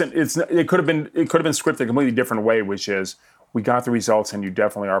it could have been scripted a completely different way, which is, we got the results and you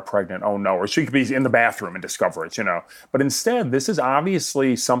definitely are pregnant. Oh no. Or she could be in the bathroom and discover it, But instead, this is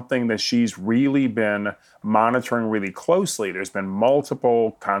obviously something that she's really been monitoring really closely. There's been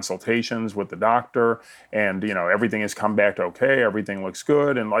multiple consultations with the doctor and, everything has come back to okay. Everything looks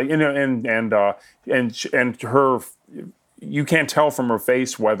good. And like, and her, you can't tell from her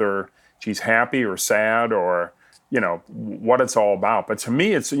face whether she's happy or sad or, what it's all about. But to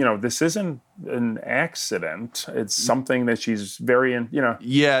me, it's, this isn't an accident. It's something that she's very,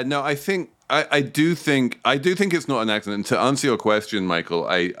 Yeah, no, I do think it's not an accident. To answer your question, Michael,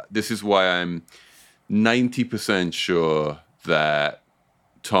 this is why I'm 90% sure that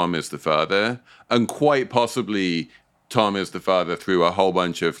Tom is the father, and quite possibly Tom is the father through a whole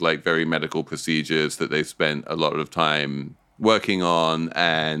bunch of like very medical procedures that they spent a lot of time working on,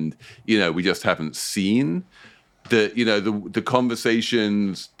 and we just haven't seen. The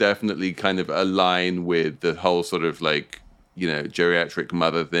conversations definitely kind of align with the whole sort of like, geriatric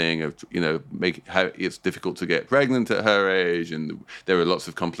mother thing of, how it's difficult to get pregnant at her age, and there are lots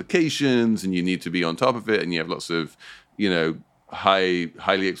of complications and you need to be on top of it, and you have lots of,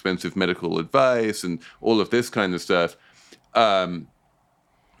 highly expensive medical advice and all of this kind of stuff. Tom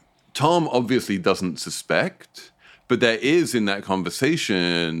obviously doesn't suspect, but there is in that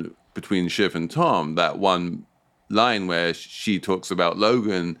conversation between Shiv and Tom that one line where she talks about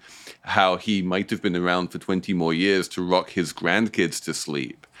Logan, how he might have been around for 20 more years to rock his grandkids to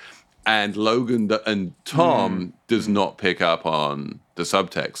sleep. And Logan and Tom does not pick up on the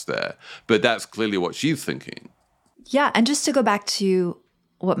subtext there. But that's clearly what she's thinking. Yeah, and just to go back to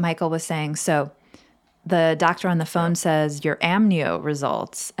what Michael was saying, so the doctor on the phone says your amnio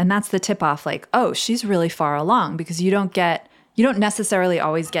results, and that's the tip-off, like, oh, she's really far along, because you don't necessarily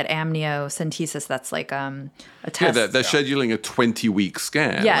always get amniocentesis. That's like a test. Yeah, they're scheduling a 20-week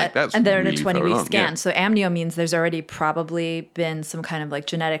scan. Yeah, that's and they're really in a 20-week scan. Yeah. So amnio means there's already probably been some kind of like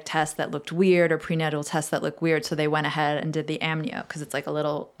genetic test that looked weird or prenatal test that looked weird, so they went ahead and did the amnio because it's like a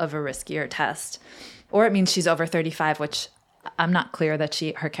little of a riskier test. Or it means she's over 35, which I'm not clear that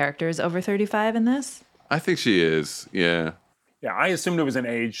her character is over 35 in this. I think she is, yeah. Yeah, I assumed it was an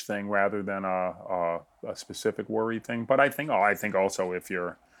age thing rather than a specific worry thing. But I think also if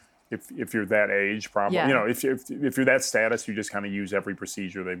you're that age, probably if you're that status, you just kind of use every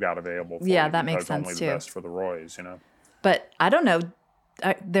procedure they've got available for yeah, you, that makes sense only too. The best for the Roys, But I don't know.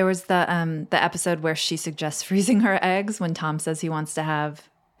 There was the episode where she suggests freezing her eggs when Tom says he wants to have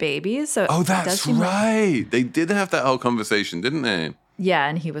babies. So that's right. They did have that whole conversation, didn't they? Yeah,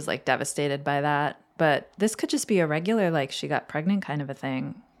 and he was like devastated by that. But this could just be a regular, like, she got pregnant kind of a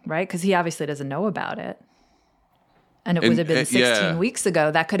thing, right? Because he obviously doesn't know about it. And it would have been 16 weeks ago.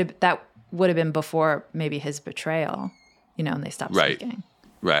 That would have been before maybe his betrayal, and they stopped speaking.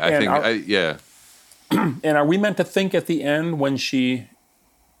 Right. And are we meant to think at the end when she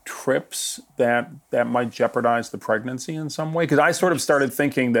trips that might jeopardize the pregnancy in some way? Because I sort of started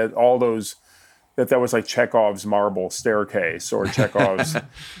thinking that that was like Chekhov's marble staircase or Chekhov's...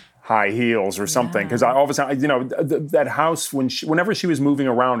 high heels or something. Because all of a sudden, that house, whenever she was moving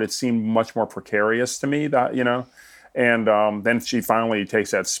around, it seemed much more precarious to me, And then she finally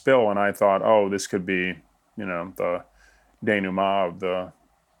takes that spill, and I thought, oh, this could be, the denouement of the,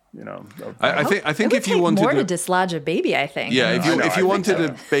 I think if you wanted more to dislodge a baby, I think. Yeah, if you wanted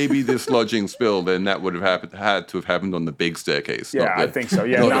a baby dislodging spill, then that would have had to have happened on the big staircase. Yeah, I think so.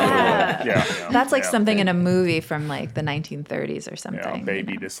 Yeah. That's like something in a movie from like the 1930s or something. Yeah,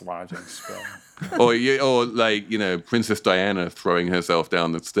 baby dislodging spill. or like, Princess Diana throwing herself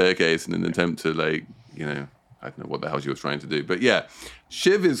down the staircase in an attempt to I don't know what the hell she was trying to do. But yeah,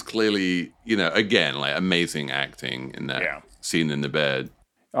 Shiv is clearly, again, like amazing acting in that scene in the bed.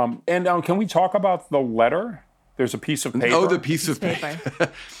 Can we talk about the letter? There's a piece of paper. Oh, the piece of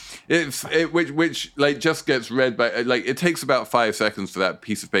paper. which just gets read by, it takes about 5 seconds for that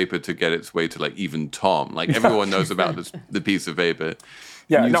piece of paper to get its way to even Tom. Like everyone knows about the piece of paper.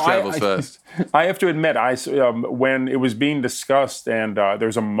 Yeah, News travels first. I have to admit, when it was being discussed, and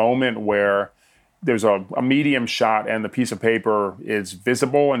there's a moment where there's a medium shot and the piece of paper is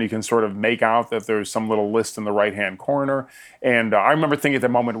visible and you can sort of make out that there's some little list in the right-hand corner. And I remember thinking at the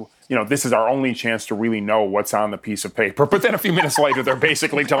moment, this is our only chance to really know what's on the piece of paper. But then a few minutes later, they're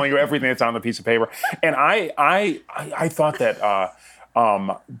basically telling you everything that's on the piece of paper. And I thought that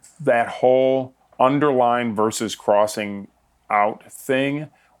that whole underline versus crossing out thing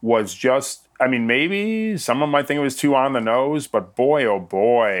was just, maybe someone might think it was too on the nose, but boy, oh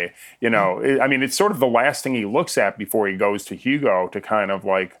boy, it's sort of the last thing he looks at before he goes to Hugo to kind of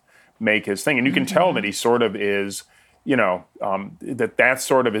make his thing. And you can tell that he sort of is, that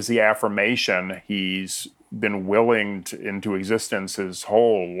sort of is the affirmation he's been willing into existence his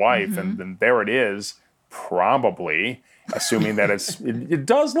whole life. And then there it is, probably, assuming that it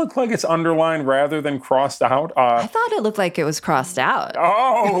does look like it's underlined rather than crossed out. I thought it looked like it was crossed out.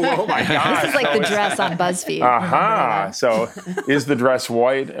 Oh my God. This is like the dress on BuzzFeed. So is the dress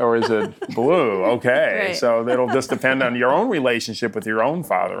white or is it blue? Okay. Right. So it'll just depend on your own relationship with your own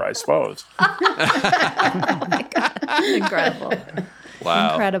father, I suppose. Oh my God. Incredible.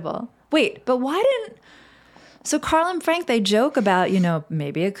 Wow. Incredible. Wait, but why didn't... So Carl and Frank, they joke about,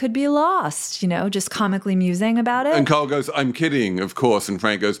 maybe it could be lost, just comically musing about it. And Carl goes, I'm kidding, of course. And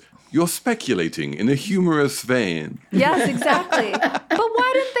Frank goes, you're speculating in a humorous vein. Yes, exactly. But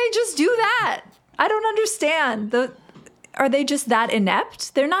why didn't they just do that? I don't understand. Are they just that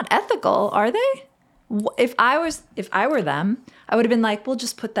inept? They're not ethical, are they? If I were them, I would have been like, we'll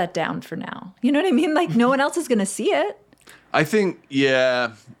just put that down for now. You know what I mean? Like, no one else is going to see it. I think,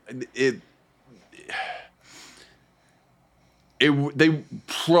 they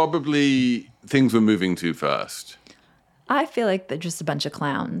probably, things were moving too fast. I feel like they're just a bunch of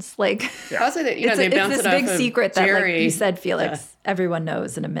clowns. Like, Also, they it's bounce this it big off of secret that, like Jerry. you said, Felix, everyone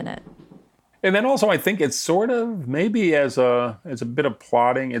knows in a minute. And then also, I think it's sort of maybe as a bit of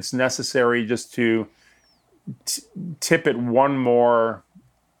plotting, it's necessary just to tip it one more,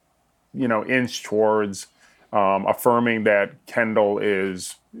 inch towards affirming that Kendall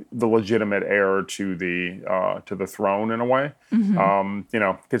is the legitimate heir to the throne in a way.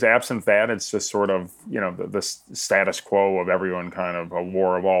 Because absent that, it's just sort of the status quo of everyone kind of a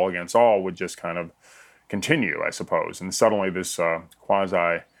war of all against all would just kind of continue, I suppose. And suddenly this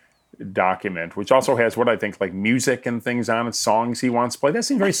quasi document, which also has what I think like music and things on it, songs he wants to play. That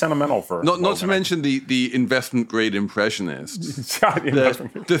seems very sentimental for not to mention the investment grade impressionists.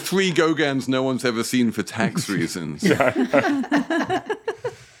 The 3 Gogans no one's ever seen for tax reasons.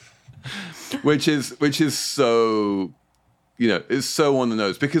 which is so is so on the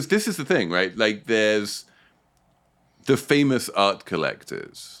nose, because this is the thing, right? Like there's the famous art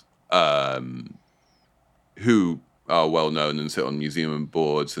collectors who are well known and sit on museum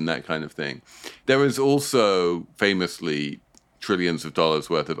boards and that kind of thing. There is also famously trillions of dollars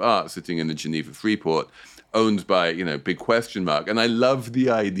worth of art sitting in the Geneva Freeport, owned by, big question mark. And I love the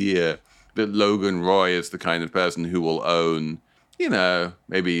idea that Logan Roy is the kind of person who will own,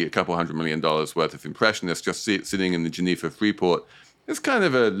 maybe a couple $100 million worth of impressionists just sitting in the Geneva Freeport. It's kind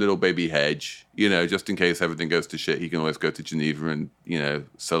of a little baby hedge, just in case everything goes to shit. He can always go to Geneva and,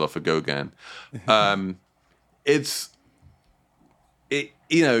 sell off a Gauguin. He's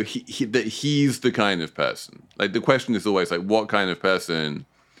the kind of person. Like the question is always like, what kind of person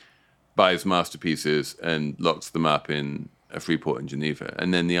buys masterpieces and locks them up in a Freeport in Geneva?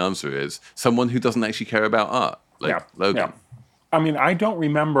 And then the answer is someone who doesn't actually care about art, like Logan. Yeah. I mean, I don't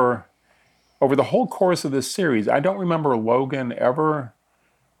remember over the whole course of this series, I don't remember Logan ever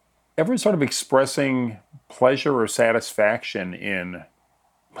sort of expressing pleasure or satisfaction in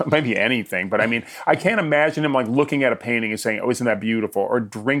maybe anything, but I mean, I can't imagine him like looking at a painting and saying, "Oh, isn't that beautiful?" Or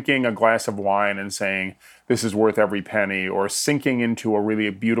drinking a glass of wine and saying, "This is worth every penny," or sinking into a really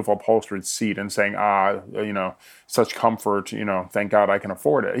beautiful upholstered seat and saying, such comfort, thank God I can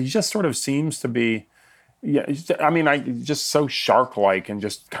afford it. He just sort of seems to be, just so shark-like and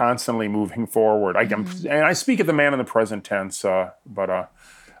just constantly moving forward. And I speak of the man in the present tense, but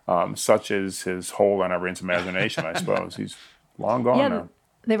such is his hold on everyone's imagination, I suppose. He's long gone now.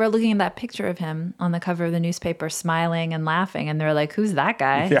 They were looking at that picture of him on the cover of the newspaper, smiling and laughing, and they're like, "Who's that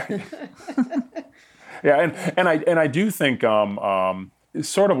guy?" Yeah, yeah, and I do think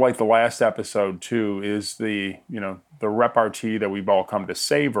sort of like the last episode too is the repartee that we've all come to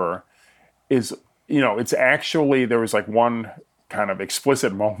savor is it's actually there was like one kind of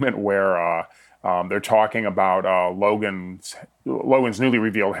explicit moment where they're talking about Logan's newly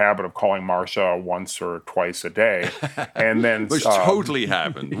revealed habit of calling Marcia once or twice a day, and then which totally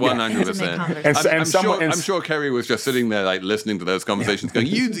happened, 100%. I'm sure Kerry was just sitting there like listening to those conversations, going,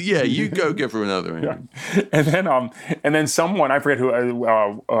 "You go give her another." Yeah. And then someone, I forget who,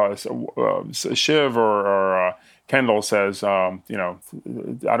 Shiv or Kendall says, I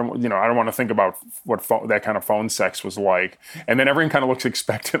don't want to think about what that kind of phone sex was like. And then everyone kind of looks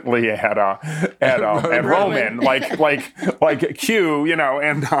expectantly at Roman, like Q,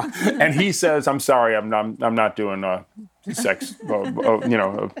 and he says, "I'm sorry, I'm not doing a sex,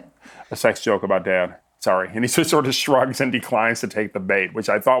 a sex joke about Dad. Sorry." And he sort of shrugs and declines to take the bait, which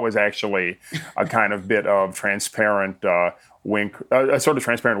I thought was actually a kind of bit of transparent wink, a sort of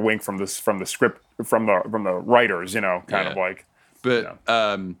transparent wink from the script, from the writers, kind of like. But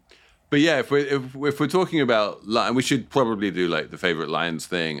yeah, if we're talking about line, we should probably do like the favorite lines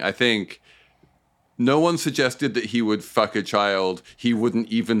thing. I think no one suggested that he would fuck a child. He wouldn't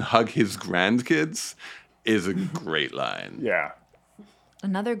even hug his grandkids. Is a great line. Yeah.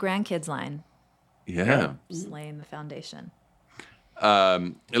 Another grandkids line. Yeah. Just laying the foundation.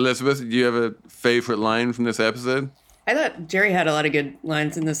 Elizabeth, do you have a favorite line from this episode? I thought Jerry had a lot of good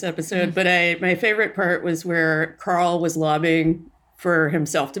lines in this episode, but my favorite part was where Carl was lobbying for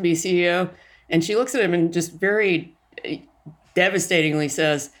himself to be CEO, and she looks at him and just very devastatingly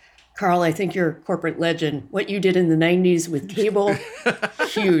says, "Carl, I think you're a corporate legend. What you did in the 90s with cable,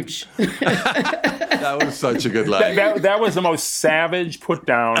 huge." That was such a good line. That was the most savage put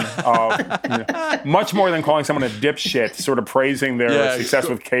down of, much more than calling someone a dipshit, sort of praising their success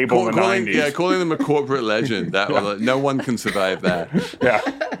with cable in the 90s. Yeah, calling them a corporate legend. No one can survive that. Yeah.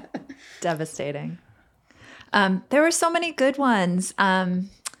 Devastating. There were so many good ones.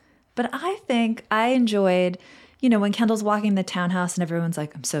 But I think I enjoyed, when Kendall's walking the townhouse and everyone's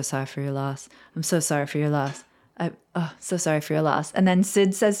like, "I'm so sorry for your loss. I'm so sorry for your loss. So sorry for your loss." And then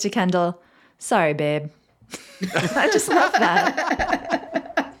Sid says to Kendall, "Sorry, babe." I just love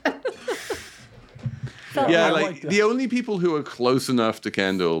that. The only people who are close enough to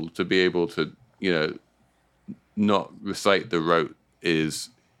Kendall to be able to, not recite the rote is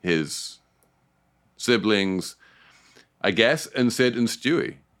his siblings, I guess, and Sid and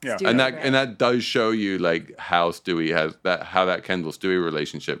Stewie. Yeah, and that does show you like how Stewie has that, how that Kendall Stewie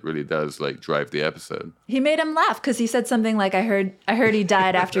relationship really does like drive the episode. He made him laugh because he said something like, "I heard he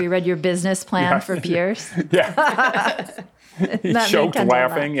died after he read your business plan for Pierce." Yeah, he choked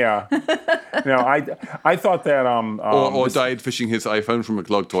laughing. Yeah, I thought that or died fishing his iPhone from a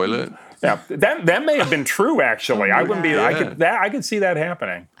clogged toilet. Yeah, that may have been true. Actually, I wouldn't be. Yeah. I could see that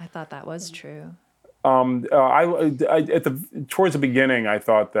happening. I thought that was true. Towards the beginning, I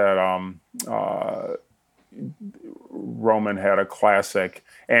thought that Roman had a classic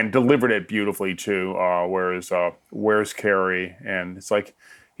and delivered it beautifully too. Where's Carrie? And it's like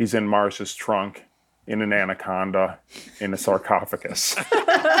he's in Marcia's trunk, in an anaconda, in a sarcophagus. I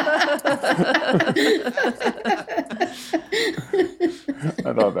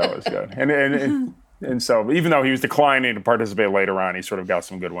thought that was good. And so, even though he was declining to participate later on, he sort of got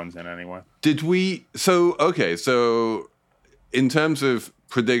some good ones in anyway. So in terms of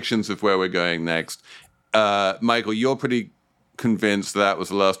predictions of where we're going next, Michael, you're pretty convinced that was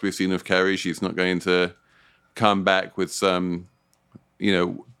the last we've seen of Carrie. She's not going to come back with some,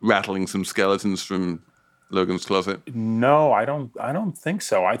 rattling some skeletons from Logan's closet. No, I don't think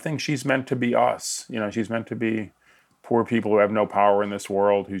so. I think she's meant to be us. She's meant to be poor people who have no power in this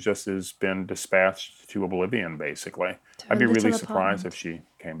world, who just has been dispatched to oblivion, basically. I'd be really surprised if she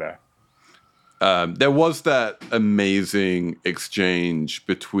came back. There was that amazing exchange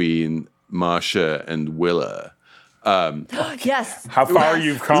between Marcia and Willa. Yes. How far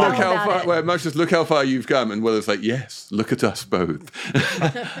you've come. Look how far you've come. And Willa's like, "Yes, look at us both."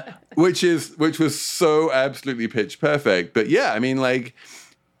 which was so absolutely pitch perfect. But yeah, I mean, like,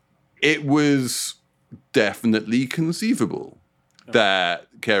 it was definitely conceivable that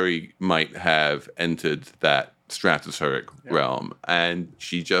Kerry might have entered that stratospheric realm, and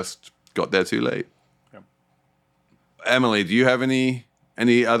she just got there too late. Yep. Emily, do you have any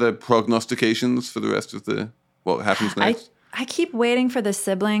other prognostications for the rest of what happens next? I keep waiting for the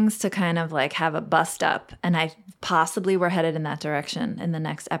siblings to kind of like have a bust up, and I possibly we're headed in that direction in the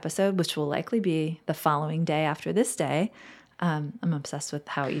next episode, which will likely be the following day after this day. I'm obsessed with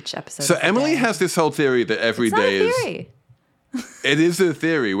how each episode. So Emily has this whole theory that every day is. It is a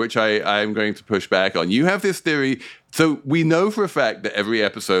theory which I'm going to push back on. You have this theory. So we know for a fact that every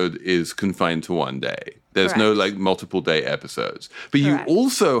episode is confined to one day. There's no like multiple day episodes. But you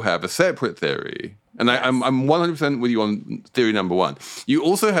also have a separate theory. And I'm 100% with you on theory number one. You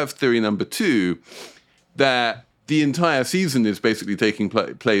also have theory number two, that the entire season is basically taking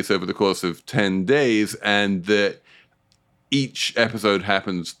place over the course of 10 days, and that each episode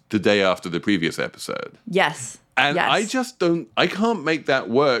happens the day after the previous episode. Yes. And I can't make that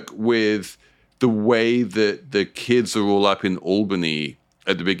work with the way that the kids are all up in Albany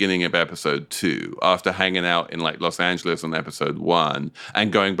at the beginning of episode 2, after hanging out in like Los Angeles on episode 1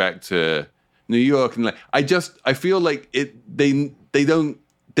 and going back to New York. And like, I feel like they've been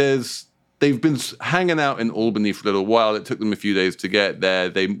hanging out in Albany for a little while. It took them a few days to get there.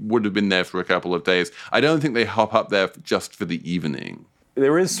 They would have been there for a couple of days. I don't think they hop up there just for the evening.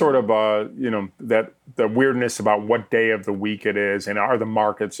 There is sort of that the weirdness about what day of the week it is, and are the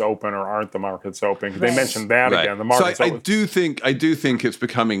markets open or aren't the markets open? They mentioned that again. The markets. So I do think it's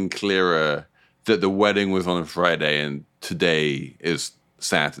becoming clearer that the wedding was on a Friday and today is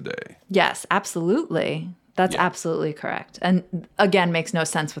Saturday. Yes, absolutely. That's absolutely correct. And again, makes no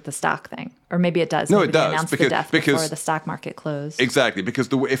sense with the stock thing. Or maybe it does. No, it does. They announced the death before the stock market closed. Exactly. Because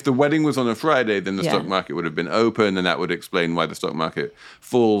if the wedding was on a Friday, then the stock market would have been open, and that would explain why the stock market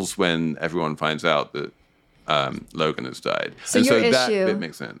falls when everyone finds out that Logan has died. So that bit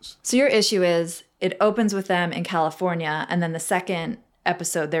makes sense. So your issue is it opens with them in California, and then the second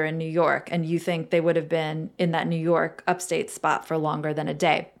episode they're in New York, and you think they would have been in that New York upstate spot for longer than a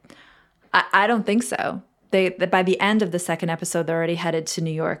day. I don't think so. By the end of the second episode, they're already headed to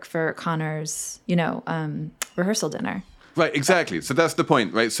New York for Connor's, rehearsal dinner. Right, exactly. So that's the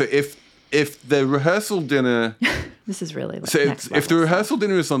point, right? So if the rehearsal dinner, this is really so if the rehearsal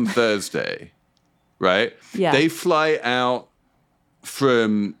dinner is on Thursday, right? Yeah. They fly out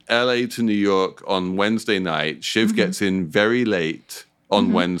from LA to New York on Wednesday night. Shiv gets in very late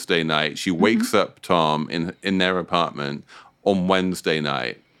on Wednesday night. She wakes up Tom in their apartment on Wednesday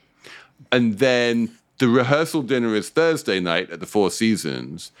night, and then the rehearsal dinner is Thursday night at the Four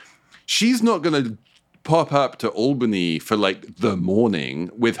Seasons. She's not going to pop up to Albany for like the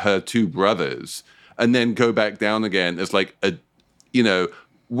morning with her two brothers and then go back down again as like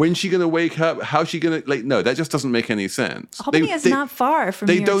when's she going to wake up? How's she going to no, that just doesn't make any sense. Albany is not far from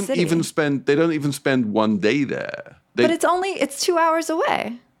New York City. They don't even spend one day there. But it's 2 hours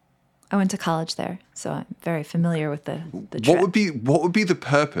away. I went to college there, so I'm very familiar with the trip. What would be the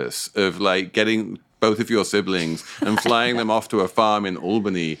purpose of like getting both of your siblings and flying them off to a farm in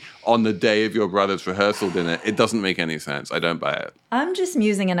Albany on the day of your brother's rehearsal dinner? It doesn't make any sense. I don't buy it. I'm just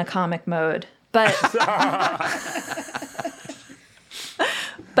musing in a comic mode, but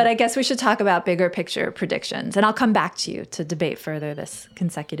but I guess we should talk about bigger picture predictions, and I'll come back to you to debate further this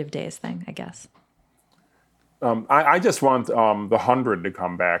consecutive days thing, I guess. I just want the 100 to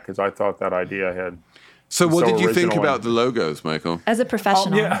come back, because I thought that idea had... So what did you think about the logos, Michael? As a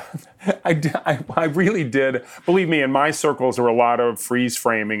professional. I really did. Believe me, in my circles, there were a lot of freeze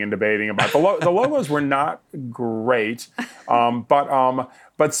framing and debating about the logos were not great,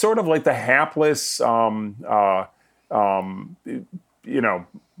 but sort of like the hapless,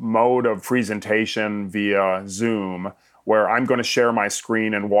 mode of presentation via Zoom, where I'm going to share my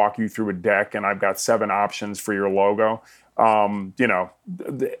screen and walk you through a deck, and I've got 7 options for your logo. All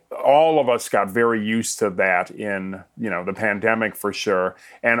of us got very used to that in, the pandemic for sure.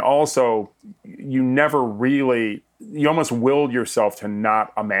 And also, you almost willed yourself to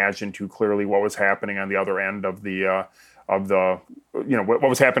not imagine too clearly what was happening on the other end of what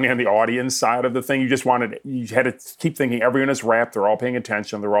was happening on the audience side of the thing. You had to keep thinking everyone is rapt, they're all paying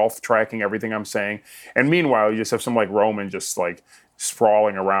attention, they're all tracking everything I'm saying. And meanwhile, you just have some like Roman just like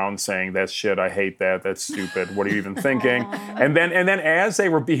sprawling around saying, "That's shit, I hate that, that's stupid, what are you even thinking?" And then as they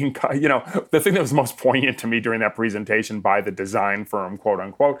were being, the thing that was most poignant to me during that presentation by the design firm, quote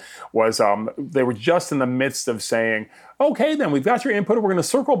unquote, was they were just in the midst of saying, "Okay, then we've got your input, we're going to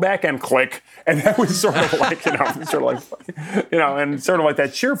circle back and click." And that was sort of like, and sort of like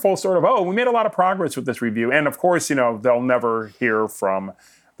that cheerful sort of, "Oh, we made a lot of progress with this review." And of course, they'll never hear from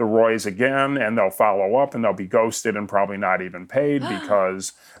the Roys again, and they'll follow up, and they'll be ghosted and probably not even paid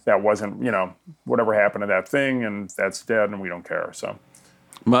because that wasn't, whatever happened to that thing, and that's dead, and we don't care. So,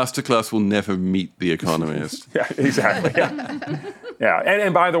 Masterclass will never meet The Economist. yeah, exactly. Yeah,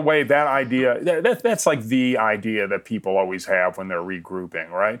 and by the way, that idea, that's like the idea that people always have when they're regrouping,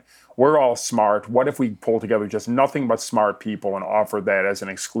 right? We're all smart. What if we pull together just nothing but smart people and offer that as an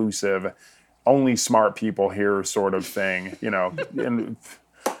exclusive, only smart people here sort of thing,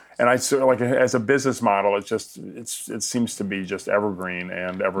 and I sort of like as a business model, it seems to be just evergreen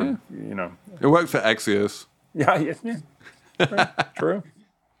and ever, It worked for Axios. Yeah. Right, true.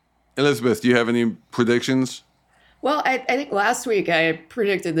 Elizabeth, do you have any predictions? Well, I think last week I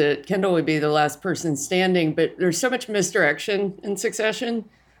predicted that Kendall would be the last person standing, but there's so much misdirection in Succession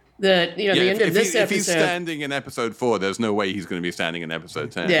that, the end of this episode... If he's standing in episode 4, there's no way he's going to be standing in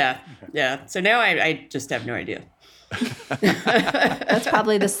episode 10. Yeah. So now I just have no idea. That's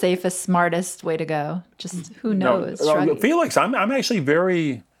probably the safest, smartest way to go. Just who knows? No, Felix, I'm actually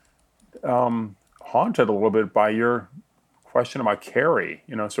very haunted a little bit by your question about Carrie.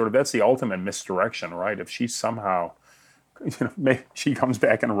 Sort of that's the ultimate misdirection, right? If she somehow, maybe she comes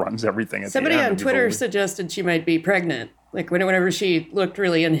back and runs everything at Somebody the end. on Twitter suggested she might be pregnant. Like whenever she looked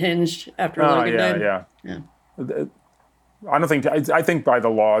really unhinged after Logan died. Yeah. I think by the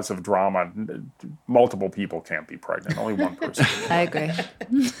laws of drama, multiple people can't be pregnant. Only one person. I agree.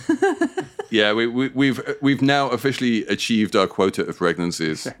 Yeah, we've now officially achieved our quota of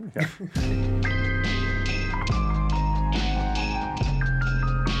pregnancies. Yeah.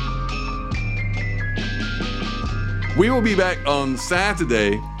 We will be back on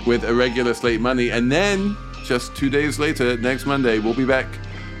Saturday with a regular Slate Money, and then just 2 days later, next Monday, we'll be back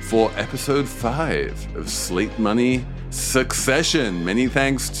for episode 5 of Slate Money Succession. Many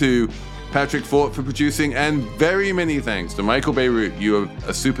thanks to Patrick Fort for producing, and very many thanks to Michael Beirut. You are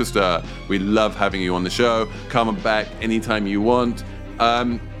a superstar. We love having you on the show. Come back anytime you want.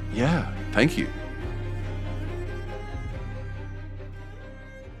 Thank you.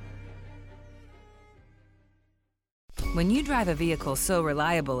 When you drive a vehicle so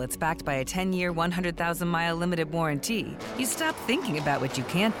reliable it's backed by a 10-year, 100,000-mile limited warranty, you stop thinking about what you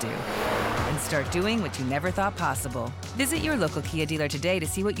can't do and start doing what you never thought possible. Visit your local Kia dealer today to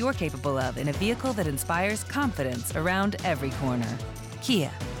see what you're capable of in a vehicle that inspires confidence around every corner. Kia,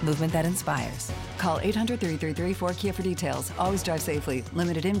 movement that inspires. Call 800-333-4KIA for details. Always drive safely.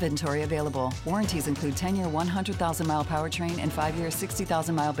 Limited inventory available. Warranties include 10-year 100,000-mile powertrain and 5-year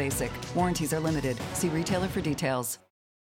 60,000-mile basic. Warranties are limited. See retailer for details.